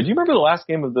Bobby Abreu. Do you remember the last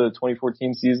game of the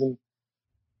 2014 season?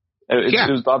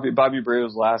 It was Bobby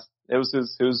Abreu's last. It was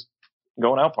his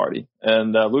going out party,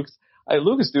 and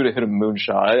Lucas Duda hit a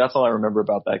moonshot. That's all I remember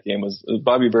about that game was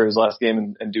Bobby Abreu's last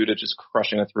game and Duda just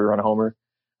crushing a 3-run homer.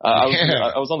 I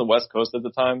was on the West Coast at the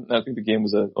time, and I think the game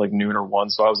was at like noon or 1,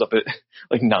 so I was up at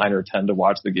like 9 or 10 to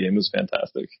watch the game. It was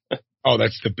fantastic. Oh,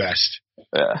 that's the best.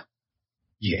 Yeah.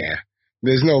 Yeah.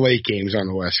 There's no late games on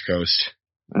the West Coast.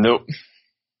 Nope.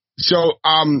 So,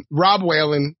 Rob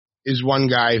Whalen is one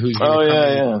guy who's going to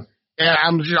come in. Yeah,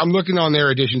 I'm looking on their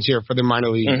additions here for the minor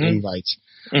league invites.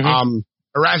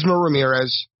 Erasmo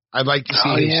Ramirez, I'd like to see.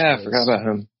 Oh yeah, I forgot about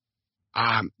him.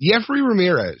 Jeffrey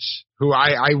Ramirez, who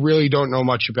I really don't know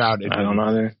much about. I don't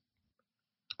either.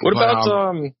 What about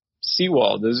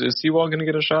Sewald? Is Sewald going to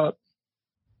get a shot?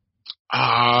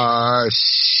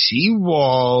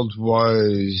 Sewald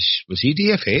was he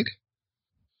DFA'd?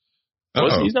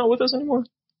 He's not with us anymore?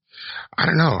 I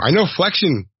don't know. I know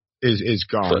Flexen is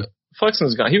gone.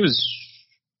 Flexen's gone.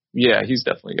 He's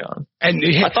definitely gone. And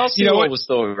I thought Sewald was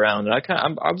still around, and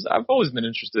I've always been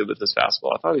interested with his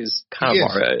fastball. I thought he's kind of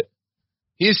all right.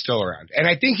 He is still around, and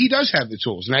I think he does have the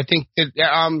tools. And I think that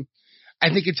I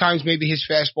think at times maybe his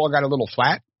fastball got a little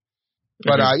flat,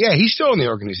 but he's still in the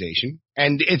organization.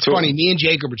 And it's funny. Me and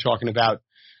Jacob were talking about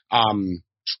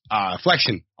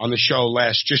Flexen on the show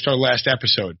our last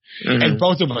episode, and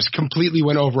both of us completely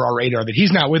went over our radar that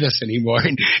he's not with us anymore.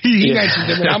 And he mentioned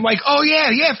him, and I'm like, oh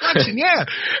yeah, Flexen, yeah.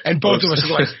 And both of us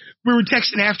were like, we were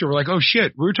texting after, we're like, oh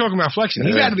shit, we were talking about Flexen.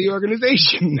 He's out of the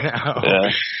organization now.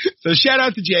 Yeah. So shout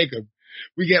out to Jacob.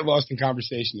 We get lost in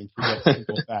conversation and forget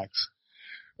simple facts.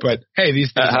 But hey,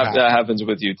 these things that happens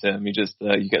with you, Tim. You just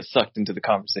you get sucked into the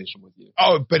conversation with you.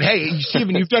 Oh, but hey,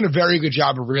 Stephen, you've done a very good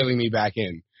job of reeling me back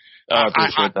in. I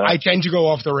appreciate that. I tend to go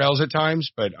off the rails at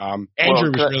times, but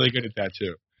Andrew was really good at that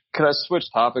too. Can I switch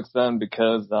topics then?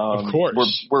 Because of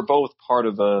course. we're both part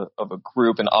of a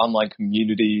group, an online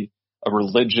community, a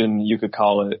religion you could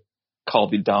call it,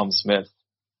 called the Dom Smith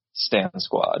Stan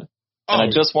Squad. And I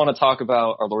just want to talk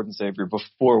about our Lord and Savior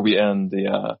before we end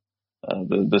the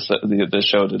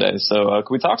show today. So can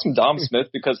we talk some Dom Smith?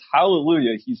 Because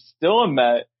hallelujah, he's still a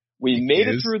Met. We made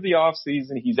it through the off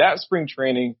season. He's at spring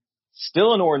training,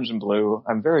 still in orange and blue.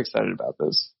 I'm very excited about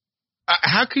this.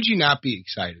 How could you not be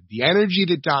excited? The energy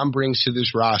that Dom brings to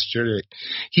this roster,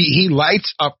 he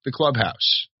lights up the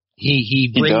clubhouse.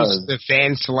 He brings the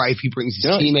fans to life. He brings his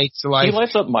teammates to life. He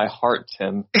lights up my heart,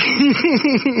 Tim.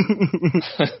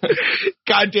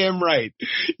 Goddamn right.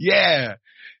 Yeah.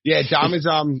 Dom is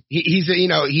he's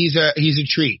a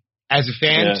treat as a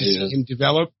fan to see him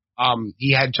develop.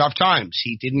 He had tough times.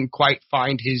 He didn't quite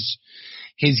find his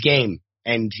game,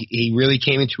 and he really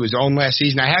came into his own last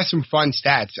season. I have some fun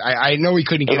stats. I know we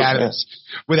couldn't get out of this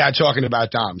without talking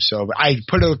about Dom, so I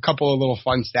put a couple of little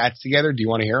fun stats together. Do you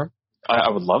want to hear them?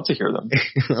 I would love to hear them.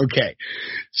 Okay.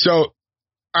 So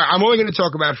I'm only going to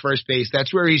talk about first base.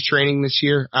 That's where he's training this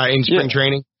year in spring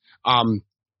training.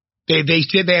 They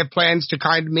said they have plans to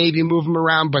kind of maybe move him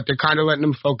around, but they're kind of letting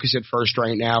him focus at first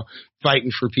right now,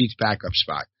 fighting for Pete's backup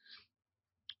spot.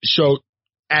 So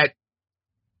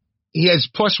he has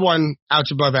 +1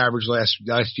 outs above average last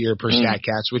year per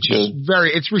StatCast, which is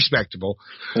it's respectable.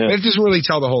 Yeah. It doesn't really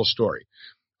tell the whole story.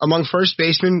 Among first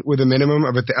basemen with a minimum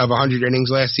of 100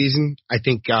 innings last season, I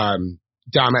think Dom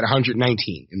had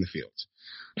 119 in the field.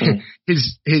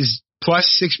 His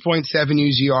 +6.7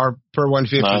 UZR per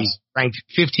 150 ranked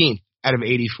 15th out of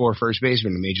 84 first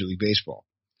basemen in Major League Baseball.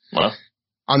 Wow.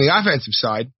 On the offensive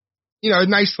side, a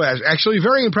nice actually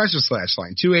very impressive slash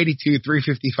line, 282,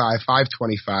 355,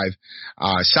 525,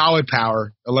 solid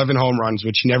power, 11 home runs,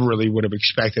 which you never really would have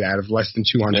expected out of less than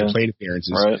 200 plate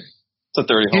appearances. Right. It's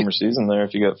a 30-homer season there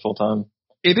if you get full-time.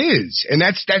 It is, and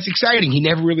that's exciting. He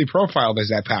never really profiled as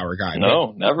that power guy.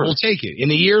 No, never. We'll take it. In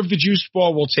the year of the juice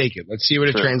ball, we'll take it. Let's see what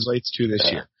it translates to this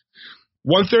year.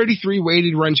 133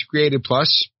 weighted runs created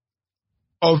plus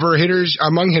among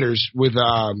hitters with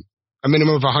a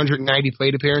minimum of 190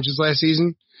 plate appearances last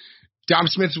season. Dom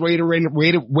Smith's weighted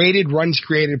runs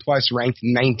created plus ranked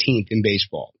 19th in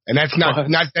baseball, and that's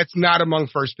not among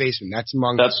first basemen. That's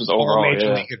just overall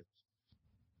major league hitters.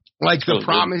 Like the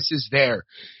promise is there.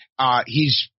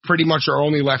 He's pretty much our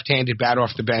only left-handed bat off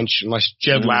the bench unless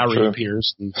Jed Lowry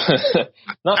appears.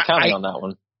 Not counting on that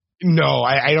one. No,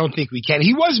 I don't think we can.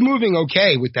 He was moving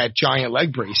okay with that giant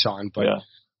leg brace on, but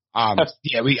I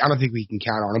don't think we can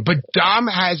count on him. But Dom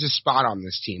has a spot on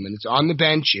this team, and it's on the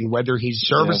bench, and whether he's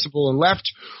serviceable in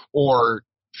left or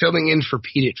filling in for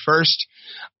Pete at first,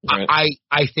 right.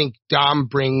 I think Dom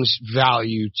brings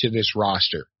value to this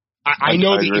roster. I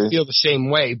know that you feel the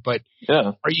same way, but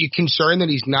are you concerned that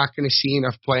he's not going to see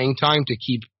enough playing time to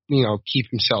keep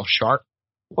himself sharp?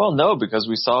 Well, no, because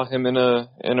we saw him in a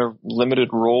limited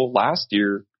role last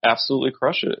year absolutely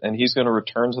crush it, and he's going to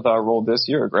return to that role this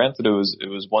year. Granted, it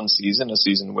was one season, a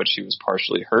season in which he was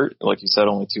partially hurt, like you said,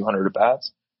 only 200 at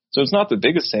bats, so it's not the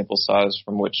biggest sample size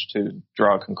from which to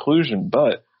draw a conclusion.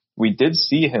 But we did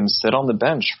see him sit on the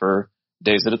bench for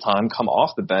days at a time, come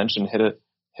off the bench, and hit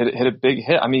a big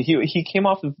hit. I mean, he came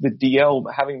off of the DL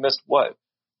having missed what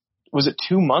was it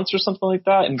 2 months or something like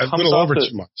that, and comes off over 2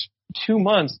 months. 2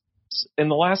 months. In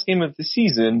the last game of the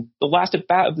season, the last at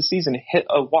bat of the season, hit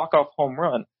a walk-off home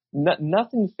run.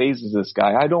 Nothing phases this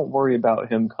guy. I don't worry about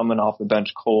him coming off the bench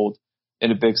cold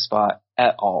in a big spot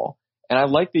at all. And I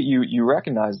like that you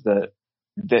recognize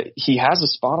that he has a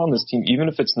spot on this team, even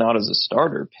if it's not as a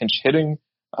starter. Pinch hitting,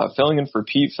 filling in for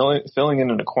Pete, filling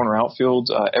in a corner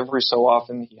outfield every so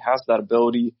often. He has that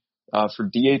ability for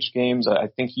DH games. I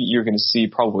think you're going to see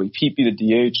probably Pete be the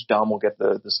DH. Dom will get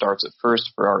the starts at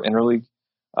first for our interleague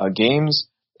games.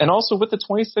 And also with the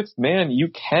 26th man, you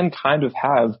can kind of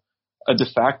have a de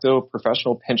facto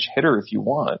professional pinch hitter if you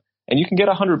want. And you can get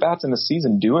 100 bats in a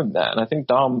season doing that. And I think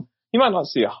Dom, he might not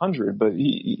see 100, but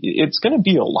it's going to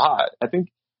be a lot. I think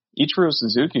Ichiro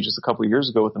Suzuki just a couple of years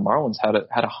ago with the Marlins had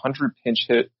 100 pinch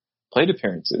hit plate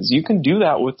appearances. You can do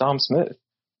that with Dom Smith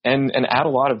and add a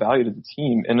lot of value to the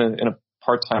team in a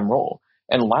part-time role.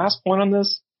 And last point on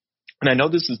this, and I know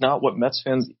this is not what Mets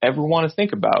fans ever want to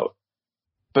think about,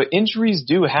 but injuries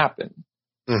do happen.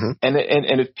 Mm-hmm.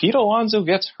 And if Pete Alonso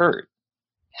gets hurt,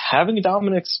 having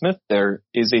Dominic Smith there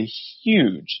is a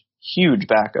huge, huge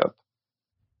backup.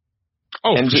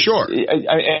 Oh, and for sure.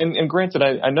 And granted,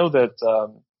 I know that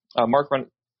Mark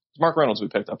Reynolds we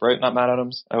picked up, right? Not Matt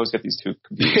Adams. I always get these two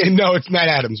confused. No, it's Matt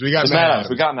Adams. We got Matt Adams.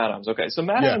 We got Matt Adams. Okay, so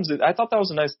Matt Adams, I thought that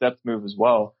was a nice depth move as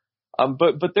well.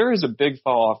 But there is a big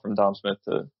fall off from Dom Smith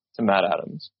to Matt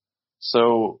Adams.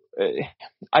 So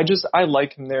I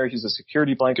like him there. He's a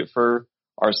security blanket for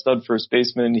our stud first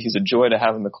baseman. He's a joy to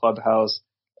have in the clubhouse,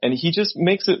 and he just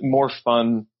makes it more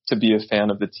fun to be a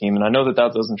fan of the team. And I know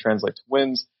that doesn't translate to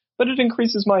wins, but it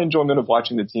increases my enjoyment of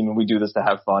watching the team. And we do this to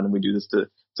have fun, and we do this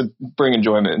to bring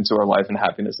enjoyment into our life and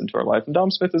happiness into our life. And Dom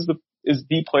Smith is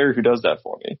the player who does that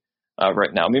for me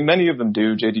right now. I mean, many of them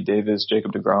do. J.D. Davis,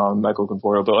 Jacob deGrom, Michael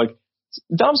Conforto, but like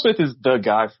Dom Smith is the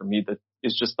guy for me that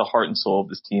is just the heart and soul of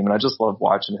this team. And I just love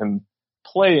watching him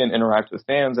play and interact with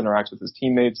fans, interact with his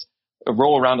teammates,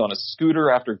 roll around on a scooter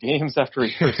after games after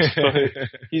he hurts his foot.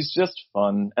 He's just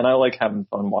fun. And I like having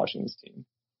fun watching this team.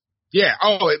 Yeah.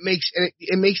 Oh, it makes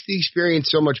the experience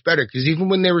so much better because even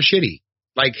when they were shitty,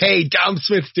 like, hey, Dom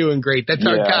Smith's doing great. That's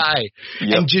our guy.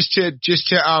 Yep. And just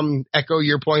to echo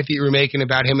your point that you were making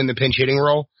about him in the pinch hitting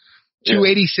role,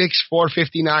 286,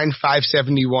 459,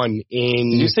 571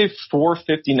 in. Did you say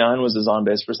 459 was his on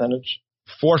base percentage?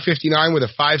 459 with a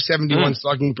 571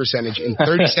 slugging percentage and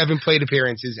 37 plate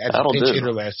appearances as a pinch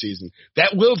hitter last season.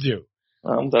 That will do.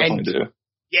 I'll definitely do.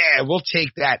 Yeah, we'll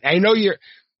take that. I know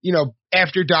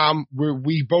after Dom,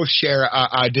 we both share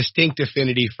a distinct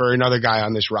affinity for another guy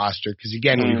on this roster because,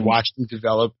 again, we've watched him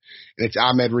develop, and it's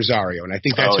Amed Rosario. And I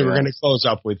think that's who we're going to close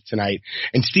up with tonight.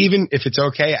 And, Steven, if it's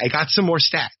okay, I got some more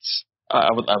stats. I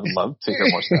would love to hear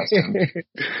more stats.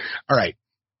 All right.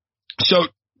 So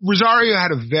Rosario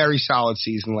had a very solid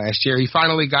season last year. He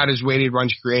finally got his weighted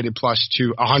runs created plus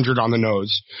to 100 on the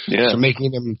nose, so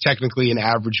making him technically an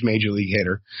average major league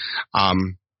hitter.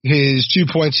 His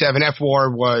 2.7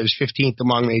 FWAR was 15th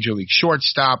among major league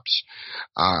shortstops.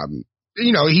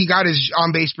 He got his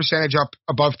on-base percentage up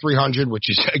above 300, which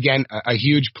is, again, a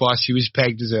huge plus. He was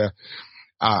pegged as a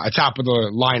top of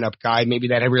the lineup guy. Maybe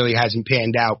that really hasn't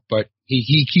panned out, but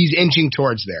he's inching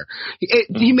towards there.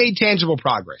 He made tangible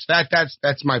progress.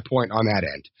 That's my point on that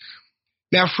end.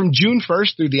 Now, from June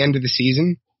 1st through the end of the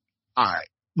season,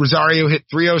 Rosario hit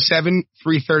 307,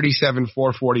 337,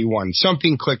 441.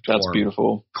 Something clicked for him. That's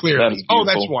beautiful. Clearly. That is beautiful. Oh,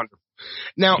 that's wonderful.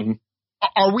 Now,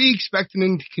 are we expecting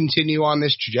him to continue on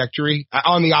this trajectory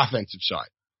on the offensive side?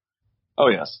 Oh,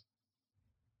 yes.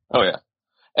 Oh, yeah.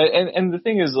 And the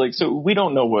thing is, so we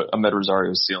don't know what Amed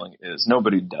Rosario's ceiling is.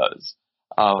 Nobody does.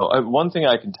 One thing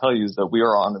I can tell you is that we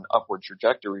are on an upward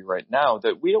trajectory right now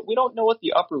that we don't know what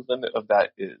the upper limit of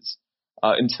that is.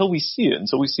 Until we see it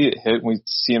hit and we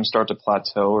see him start to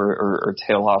plateau or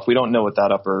tail off. We don't know what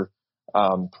that upper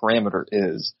parameter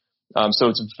is. So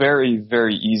it's very,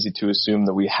 very easy to assume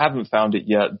that we haven't found it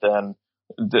yet than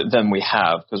we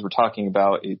have, because we're talking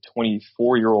about a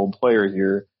 24-year-old player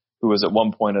here who was at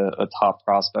one point a top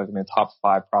prospect, top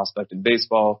 5 prospect in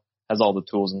baseball, has all the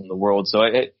tools in the world. So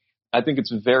I think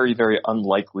it's very, very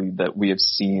unlikely that we have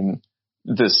seen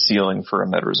this ceiling for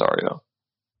Amed Rosario.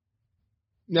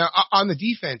 Now, on the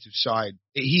defensive side,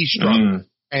 he's strong.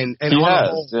 And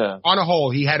on a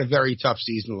whole, he had a very tough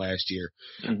season last year.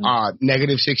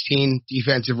 Negative 16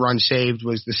 defensive runs saved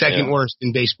was the second worst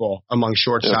in baseball among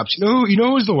shortstops. You know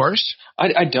who was the worst?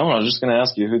 I don't. I was just going to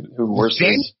ask you who worst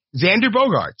is. Xander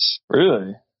Bogaerts.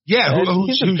 Really? Yeah.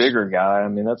 He's a bigger guy.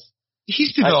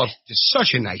 He's developed to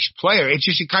such a nice player. It's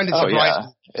just, it kind of surprised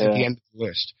me at the end of the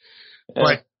list. Yeah.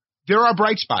 But there are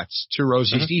bright spots to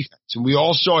Rosie's defense, and we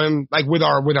all saw him with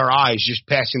our eyes just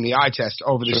passing the eye test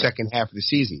over the second half of the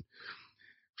season.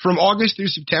 From August through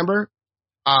September,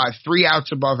 3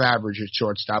 outs above average at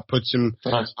shortstop puts him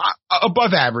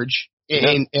above average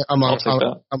among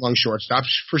shortstops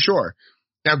for sure.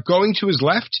 Now, going to his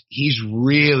left, he's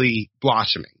really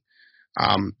blossoming.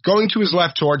 Going to his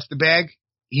left towards the bag,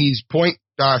 he's 3.1,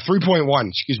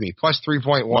 plus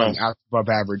 3.1 out above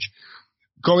average.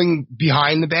 Going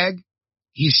behind the bag,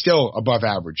 he's still above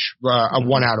average,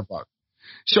 1 out above.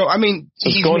 So,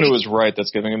 it's going to his right that's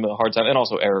giving him a hard time, and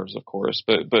also errors, of course.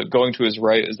 But going to his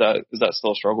right, is that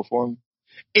still a struggle for him?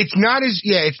 It's not as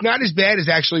bad as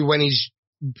actually when he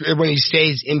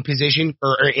stays in position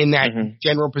or in that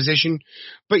general position.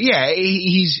 But yeah,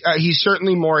 he's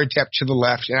certainly more adept to the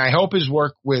left, and I hope his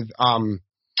work with the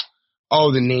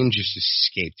name just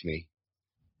escaped me.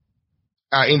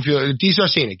 Infield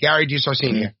Gary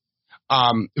DiSarcina,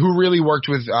 who really worked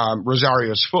with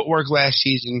Rosario's footwork last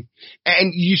season,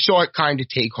 and you saw it kind of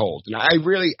take hold. And I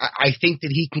think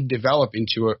that he can develop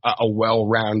into a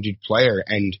well-rounded player.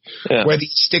 And whether you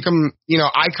stick him,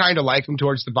 I kind of like him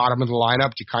towards the bottom of the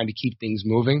lineup to kind of keep things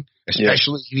moving,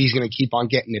 especially if he's going to keep on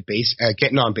getting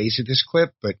on base at this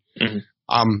clip. But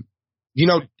I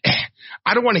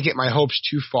don't want to get my hopes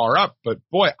too far up, but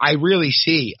boy, I really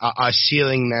see a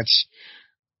ceiling that's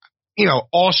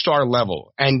all-star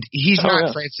level. And he's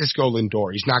not Francisco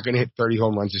Lindor. He's not going to hit 30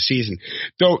 home runs a season.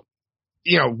 Though,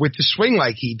 with the swing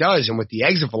like he does and with the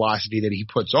exit velocity that he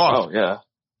puts off,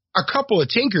 a couple of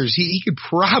tinkers, he could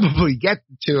probably get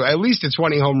to at least a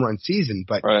 20 home run season.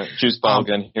 But juice ball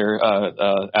again here,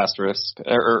 asterisk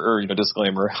or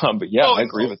disclaimer. But I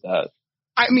agree with that.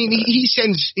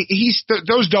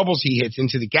 Those doubles he hits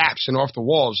into the gaps and off the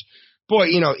walls. Boy,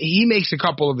 he makes a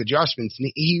couple of adjustments,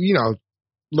 and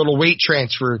little weight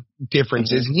transfer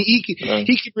differences, and he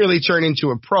could really turn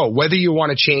into a pro. Whether you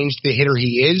want to change the hitter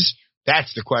he is,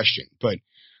 that's the question. But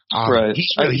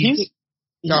he's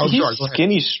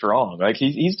skinny strong. Like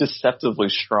he's deceptively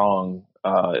strong,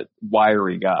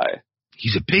 wiry guy.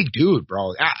 He's a big dude,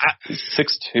 bro. He's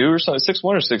 6'2" or something, 6'1"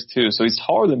 or 6'2", so he's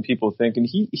taller than people think, and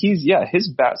his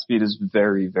bat speed is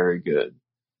very, very good.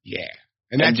 Yeah,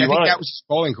 and I think that was his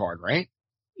bowling card, right?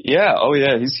 Yeah, oh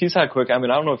yeah, he's had quick. I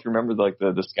mean, I don't know if you remember like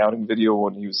the scouting video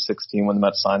when he was 16 when the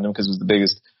Mets signed him, because it was the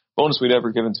biggest bonus we'd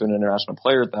ever given to an international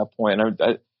player at that point. And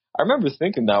I remember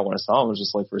thinking that when I saw him, it was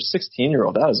just like, for a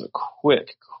 16-year-old, that is a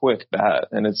quick bat,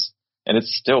 and it's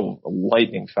still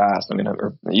lightning fast. I mean,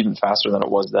 or even faster than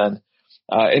it was then.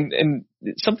 And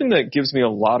something that gives me a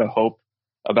lot of hope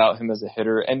about him as a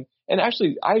hitter, and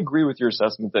actually I agree with your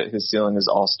assessment that his ceiling is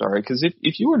all-star, because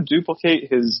if you were to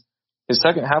duplicate his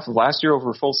second half of last year over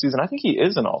a full season, I think he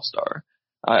is an all-star.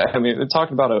 I mean,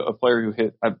 talking about a player who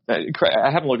hit, I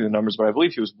haven't looked at the numbers, but I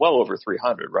believe he was well over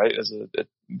 300, right, as a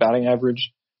batting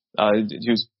average. He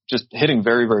was just hitting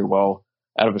very, very well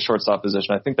out of a shortstop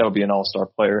position. I think that would be an all-star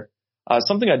player.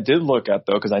 Something I did look at,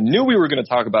 though, because I knew we were going to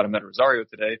talk about Amed Rosario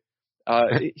today,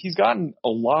 he's gotten a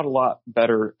lot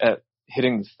better at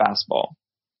hitting the fastball.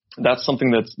 That's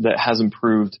something that has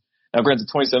improved. Now, granted,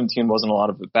 2017 wasn't a lot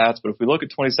of at-bats, but if we look at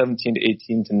 2017 to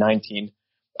 18 to 19,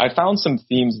 I found some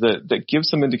themes that give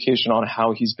some indication on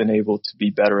how he's been able to be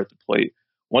better at the plate.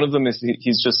 One of them is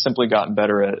he's just simply gotten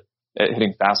better at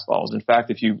hitting fastballs. In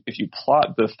fact, if you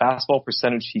plot the fastball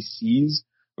percentage he sees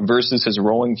versus his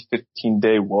rolling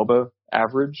 15-day WOBA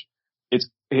average,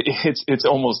 it's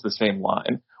almost the same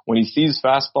line. When he sees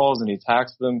fastballs and he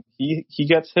attacks them, he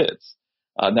gets hits.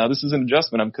 Now, this is an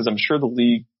adjustment because I'm sure the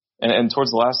league, and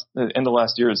towards the end of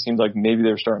last year, it seemed like maybe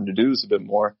they're starting to do this a bit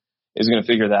more, is going to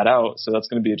figure that out. So that's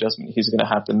going to be an adjustment he's going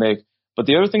to have to make. But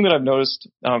the other thing that I've noticed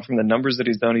from the numbers that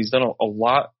he's done a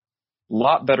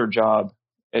lot better job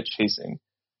at chasing.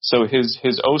 So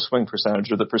his O-swing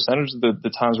percentage, or the percentage of the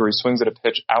times where he swings at a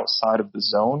pitch outside of the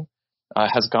zone,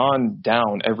 has gone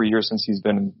down every year since he's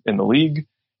been in the league.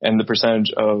 And the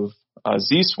percentage of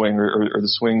Z-swing, or the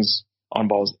swings on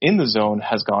balls in the zone,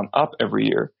 has gone up every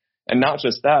year. And not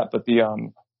just that, but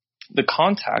the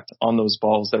contact on those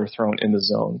balls that are thrown in the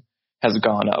zone has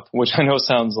gone up, which I know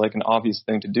sounds like an obvious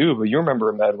thing to do, but you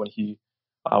remember Amed when he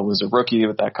was a rookie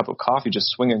with that cup of coffee,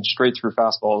 just swinging straight through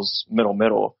fastballs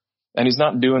middle. And he's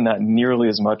not doing that nearly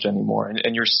as much anymore. And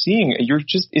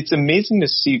it's amazing to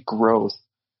see growth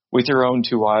with your own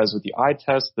two eyes, with the eye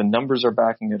test. The numbers are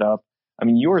backing it up. I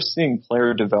mean, you are seeing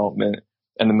player development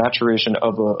and the maturation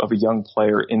of a young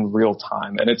player in real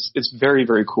time. And it's very,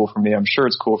 very cool for me. I'm sure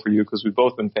it's cool for you because we've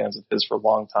both been fans of his for a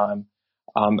long time.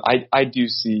 I do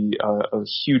see a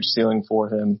huge ceiling for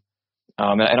him.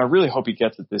 And I really hope he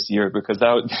gets it this year, because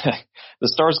the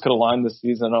stars could align this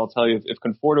season. And I'll tell you, if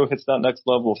Conforto hits that next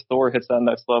level, if Thor hits that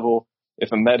next level, if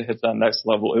Amed hits that next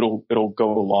level, it'll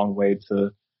go a long way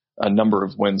to a number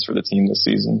of wins for the team this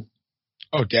season.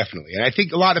 Oh, definitely. And I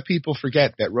think a lot of people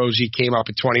forget that Rosie came up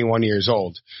at 21 years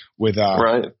old with,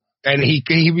 right. And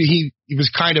he was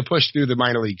kind of pushed through the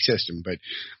minor league system, but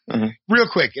real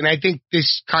quick. And I think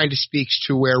this kind of speaks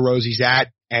to where Rosie's at.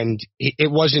 And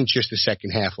it wasn't just the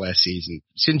second half last season.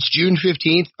 Since June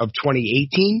 15th of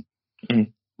 2018,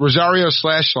 Rosario's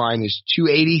slash line is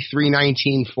 280,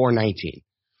 319, 419.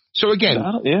 So again,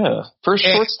 first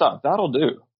shortstop, that'll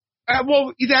do.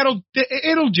 Well,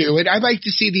 it'll do it. I'd like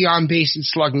to see the on base and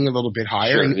slugging a little bit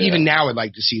higher, sure, and even now I'd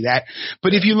like to see that.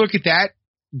 But if you look at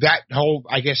that whole,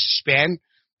 I guess, span,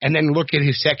 and then look at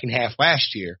his second half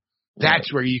last year,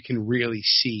 that's where you can really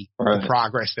see the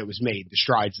progress that was made, the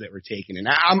strides that were taken. And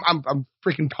I'm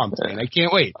freaking pumped, man. I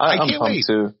can't wait. I'm can't pumped wait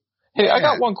too. Hey, I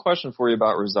got one question for you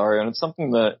about Rosario, and it's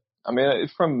something that, I mean,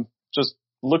 from just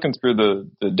looking through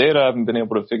the data, I haven't been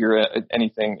able to figure out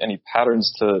any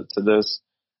patterns to this.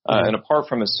 And apart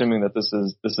from assuming that this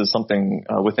is something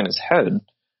within his head,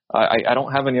 I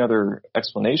don't have any other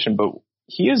explanation, but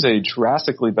he is a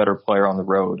drastically better player on the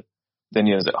road than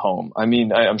he is at home. I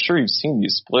mean, I'm sure you've seen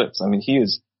these splits. I mean, he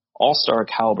is all-star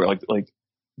caliber, like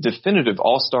definitive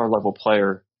all-star level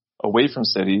player away from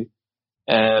City,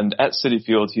 and at Citi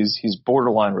Field, he's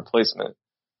borderline replacement,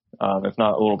 if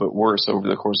not a little bit worse over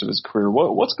the course of his career.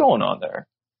 What's going on there?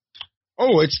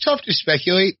 Oh, it's tough to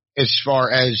speculate as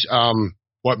far as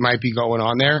what might be going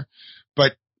on there,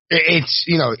 but it's,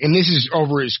 and this is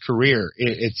over his career.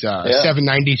 It's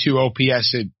 792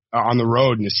 OPS on the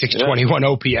road and a 621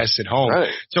 OPS at home.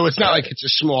 Right. So it's not like it's a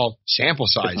small sample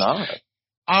size. It's not.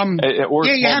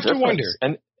 You have to wonder.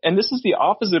 And this is the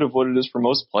opposite of what it is for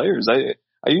most players.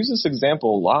 I use this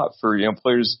example a lot for,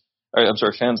 players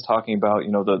fans talking about,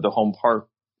 the home park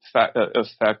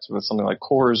effect with something like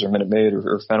Coors or Minute Maid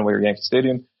or Fenway or Yankee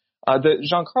Stadium. That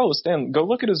Giancarlo Stanton, go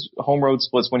look at his home road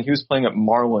splits when he was playing at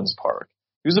Marlins Park.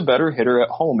 He was a better hitter at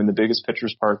home in the biggest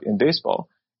pitcher's park in baseball,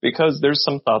 because there's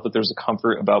some thought that there's a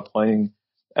comfort about playing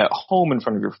at home in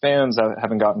front of your fans,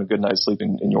 having gotten a good night's sleep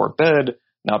in your bed,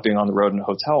 not being on the road in a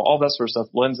hotel. All that sort of stuff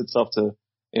lends itself to,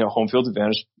 home field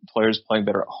advantage, players playing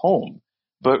better at home.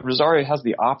 But Rosario has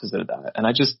the opposite of that. And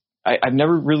I've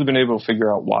never really been able to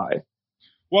figure out why.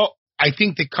 Well, I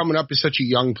think that coming up as such a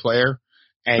young player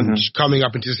and coming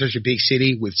up into such a big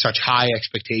city with such high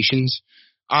expectations,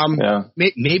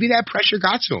 maybe that pressure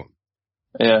got to him.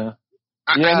 Yeah.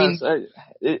 I mean,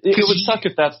 it would suck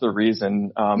if that's the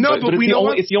reason. But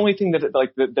it's the only thing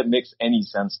that makes any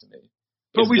sense to me.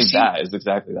 But is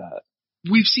exactly that.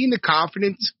 We've seen the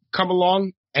confidence come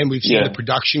along, and we've seen the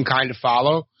production kind of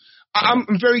follow.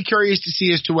 I'm very curious to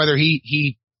see as to whether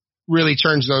he really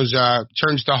turns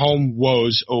the home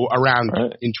woes around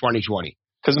in 2020.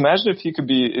 Because imagine if he could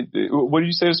be, what did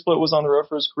you say his split was on the road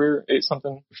for his career?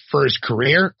 8-something? For his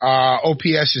career,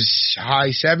 OPS is high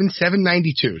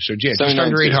 792. So just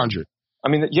under 800. I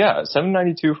mean,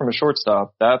 792 from a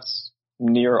shortstop. That's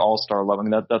near all-star level. I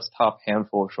mean, that's top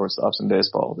handful of shortstops in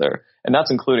baseball there. And that's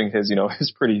including his,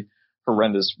 his pretty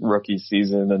horrendous rookie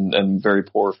season and very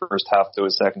poor first half to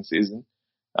his second season.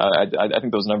 I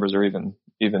think those numbers are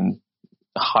even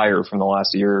higher from the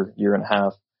last year and a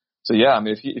half. So I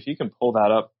mean, if he can pull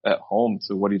that up at home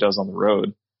to what he does on the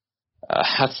road,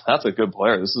 that's a good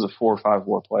player. This is a 4 or 5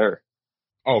 WAR player.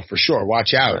 Oh, for sure.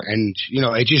 Watch out. And,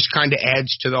 it just kind of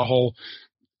adds to the whole,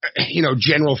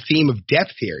 general theme of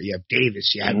depth here. You have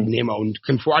Davis, you have Nimmo, and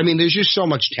Conforto. I mean, there's just so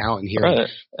much talent here. Right.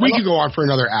 We could go on for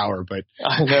another hour, but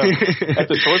I know. At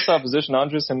the shortstop position,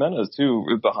 Andres Jimenez too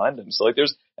behind him. So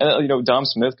Dom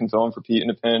Smith can fill in for Pete in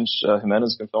a pinch.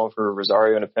 Jimenez can fill in for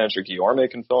Rosario in a pinch, or Guillorme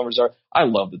can fill in for Rosario. I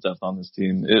love the depth on this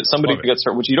team. Somebody could get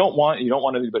hurt, which you don't want. You don't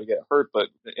want anybody to get hurt, but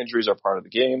the injuries are part of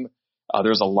the game.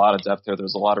 There's a lot of depth there.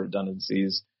 There's a lot of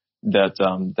redundancies that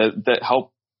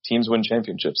help teams win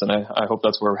championships, and I hope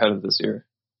that's where we're headed this year.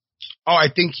 Oh, I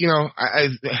think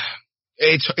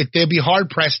they'd be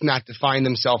hard pressed not to find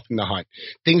themselves in the hunt.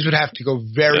 Things would have to go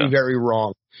very, very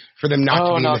wrong for them not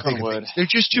to be in the thick of things. They're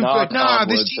just too good. Nah,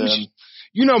 this team's.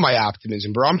 You know my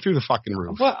optimism, bro. I'm through the fucking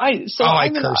roof. Well, I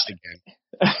cursed again.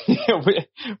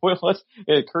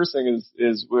 Cursing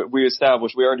is we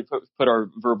established. We already put our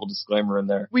verbal disclaimer in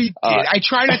there. We did. I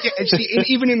try not to.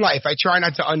 Even in life, I try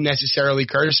not to unnecessarily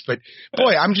curse. But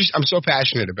boy, I'm so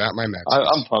passionate about my Mets.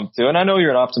 I'm pumped too, and I know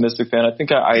you're an optimistic fan. I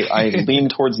think I lean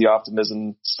towards the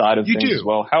optimism side of things as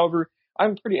well. However,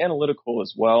 I'm pretty analytical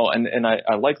as well, and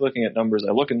I like looking at numbers.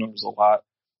 I look at numbers a lot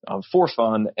for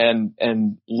fun, and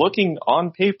looking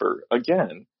on paper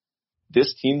again.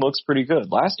 This team looks pretty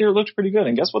good. Last year it looked pretty good.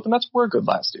 And guess what? The Mets were good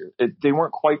last year. They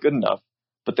weren't quite good enough,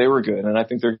 but they were good. And I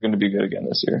think they're going to be good again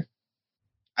this year.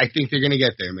 I think they're going to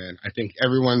get there, man. I think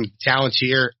talent's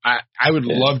here. I would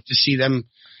love to see them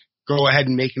go ahead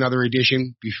and make another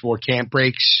edition before camp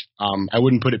breaks. I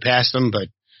wouldn't put it past them, but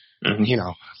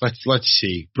let's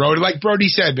see. Like Brody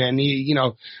said, man,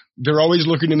 they're always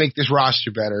looking to make this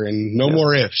roster better and no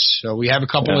more ifs. So we have a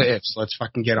couple of ifs. Let's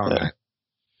fucking get on that.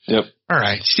 Yep. All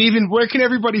right. Steven, where can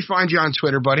everybody find you on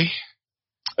Twitter, buddy?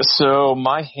 So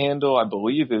my handle, I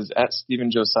believe, is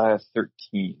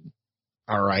 @StevenJosiah13.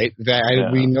 All right.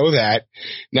 We know that.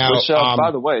 Now, which, by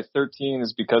the way, 13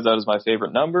 is because that is my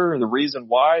favorite number. The reason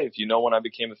why, if you know when I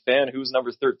became a fan, who was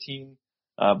number 13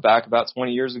 back about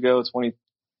 20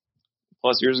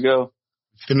 plus years ago?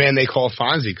 It's the man they call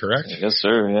Fonzie, correct? Yes,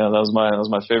 sir. Yeah, that was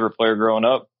my favorite player growing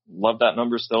up. Love that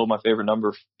number still, my favorite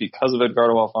number because of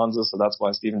Edgardo Alfonso, so that's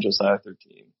why Steven Josiah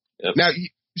 13. Yep. Now,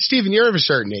 Steven, you're of a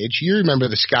certain age. You remember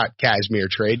the Scott Kazmir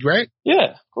trade, right?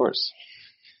 Yeah, of course.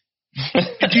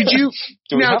 Did you?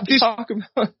 Do we have to talk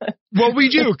about that? Well, we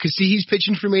do, because he's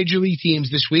pitching for major league teams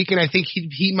this week, and I think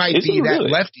he might be that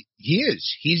lefty. He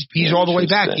is. He's all the way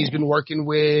back. He's been working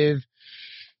with.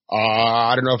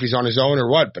 I don't know if he's on his own or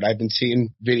what, but I've been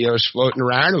seeing videos floating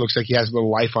around. It looks like he has a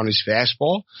little life on his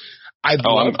fastball. I'd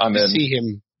love to see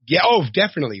him. Yeah. Oh,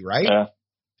 definitely. Right. Yeah.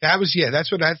 That's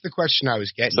the question I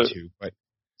was getting to. But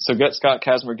so get Scott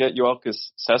Kazmir, get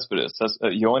Yoenis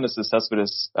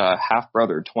Cespedes, half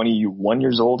brother, 21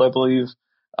 years old, I believe.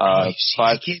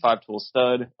 5'-tool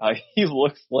stud. He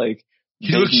looks like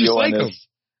just like him.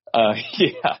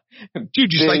 Yeah.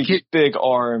 Dude, just big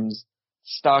arms,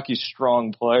 stocky,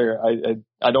 strong player.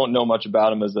 I don't know much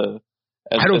about him as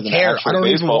I don't care. I don't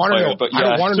even want to know. But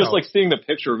yeah, just like seeing the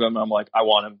picture of him, I'm like, I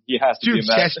want him. He has to be a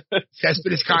Met.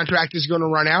 Cespedes' contract is going to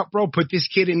run out, bro. Put this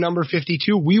kid in number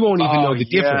 52. We won't even know the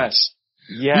difference.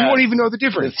 Yeah. We won't even know the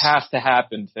difference. This has to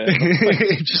happen, Tim.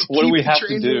 Like, what do we have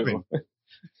to do?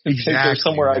 Exactly. There's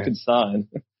somewhere I could sign.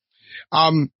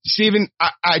 Steven,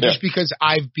 I just because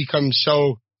I've become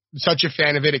such a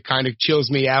fan of it, it kind of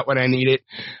chills me out when I need it.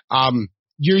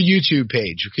 Your YouTube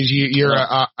page, because you're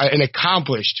an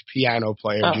accomplished piano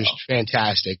player, just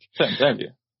fantastic. Thank you.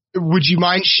 Would you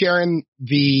mind sharing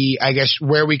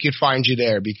where we could find you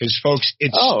there? Because folks,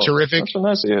 it's terrific. That's so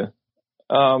nice of you.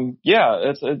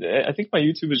 I think my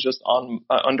YouTube is just on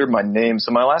under my name.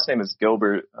 So my last name is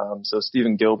Gilbert. So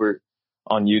Steven Gilbert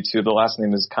on YouTube. The last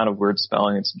name is kind of weird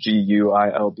spelling. It's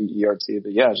Guilbert.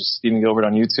 But yeah, just Steven Gilbert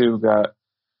on YouTube. Got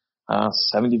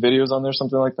 70 videos on there,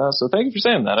 something like that. So thank you for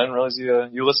saying that. I didn't realize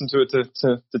you listened to it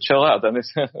to chill out. That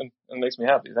makes me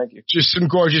happy. Thank you. Just some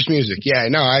gorgeous music. Yeah,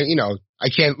 no, I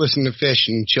can't listen to Fish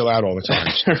and chill out all the time.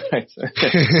 Right.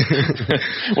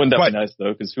 Wouldn't that be nice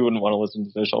though? Because who wouldn't want to listen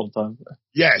to Fish all the time?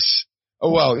 Yes.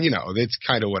 Oh, well, that's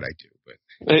kind of what I do, but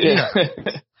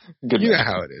Good know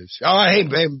how it is. Oh, hey,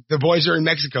 babe, the boys are in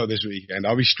Mexico this weekend.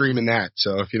 I'll be streaming that.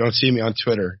 So if you don't see me on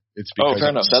Twitter, it's because fair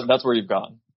enough. That's where you've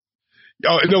gone.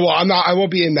 Oh no! Well, I'm not. I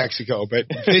won't be in Mexico, but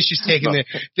Fish is taking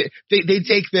they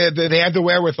have the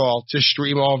wherewithal to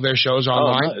stream all of their shows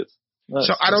online. Nice.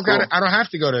 So I don't have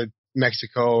to go to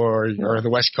Mexico or the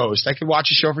West Coast. I could watch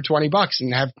a show for $20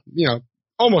 and have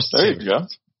almost. There you go.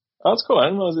 Oh, that's cool. I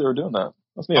didn't realize they were doing that.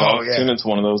 That's me. I'll tune into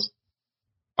one of those.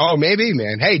 Oh, maybe,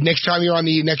 man. Hey, next time you're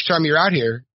out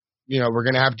here, we're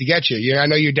gonna have to get you. Yeah, I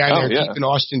know you're down there keeping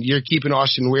Austin. You're keeping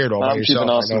Austin weird all by yourself.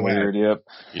 I'm keeping Austin weird. Yep.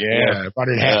 Yeah, about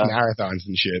half marathons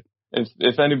and shit.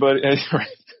 If anybody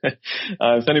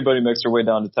makes their way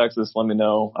down to Texas, let me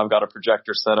know. I've got a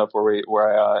projector set up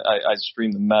where I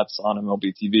stream the Mets on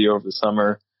MLB TV over the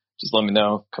summer. Just let me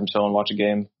know. Come chill and watch a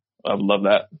game. I would love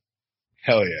that.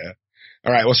 Hell yeah.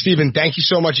 All right. Well, Steven, thank you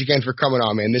so much again for coming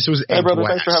on, man. This was Hey, brother.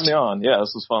 Thanks for having me on. Yeah,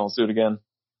 this was fun. Let's do it again.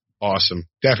 Awesome.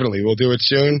 Definitely. We'll do it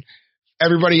soon.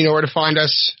 Everybody, you know where to find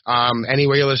us.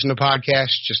 Anywhere you listen to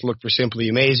podcasts, just look for Simply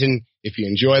Amazing. If you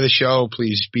enjoy the show,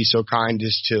 please be so kind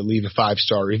as to leave a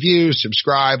 5-star review,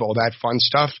 subscribe, all that fun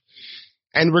stuff.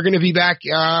 And we're going to be back,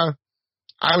 I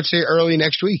would say early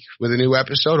next week with a new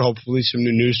episode. Hopefully some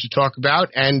new news to talk about,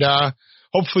 and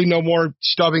hopefully no more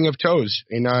stubbing of toes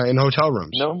in hotel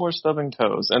rooms. No more stubbing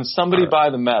toes. And somebody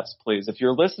buy the Mets, please. If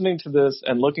you're listening to this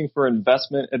and looking for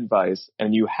investment advice,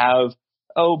 and you have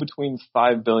between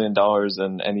 $5 billion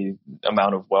and any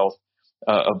amount of wealth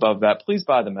above that, please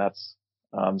buy the Mets.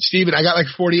 Steven, I got like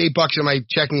 $48 in my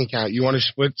checking account. You want to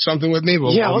split something with me?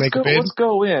 We'll make a bid. Let's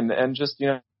go in and just,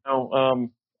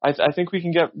 I think we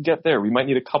can get there. We might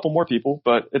need a couple more people,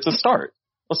 but it's a start.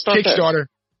 Let's start Kickstarter.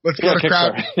 Let's go to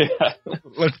crowd.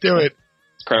 Let's do it.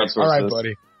 Crowdsource. All right,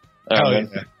 buddy.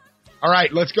 Yeah. All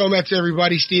right, let's go Mets,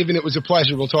 everybody. Steven, it was a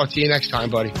pleasure. We'll talk to you next time,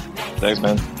 buddy. Thanks,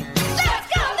 man.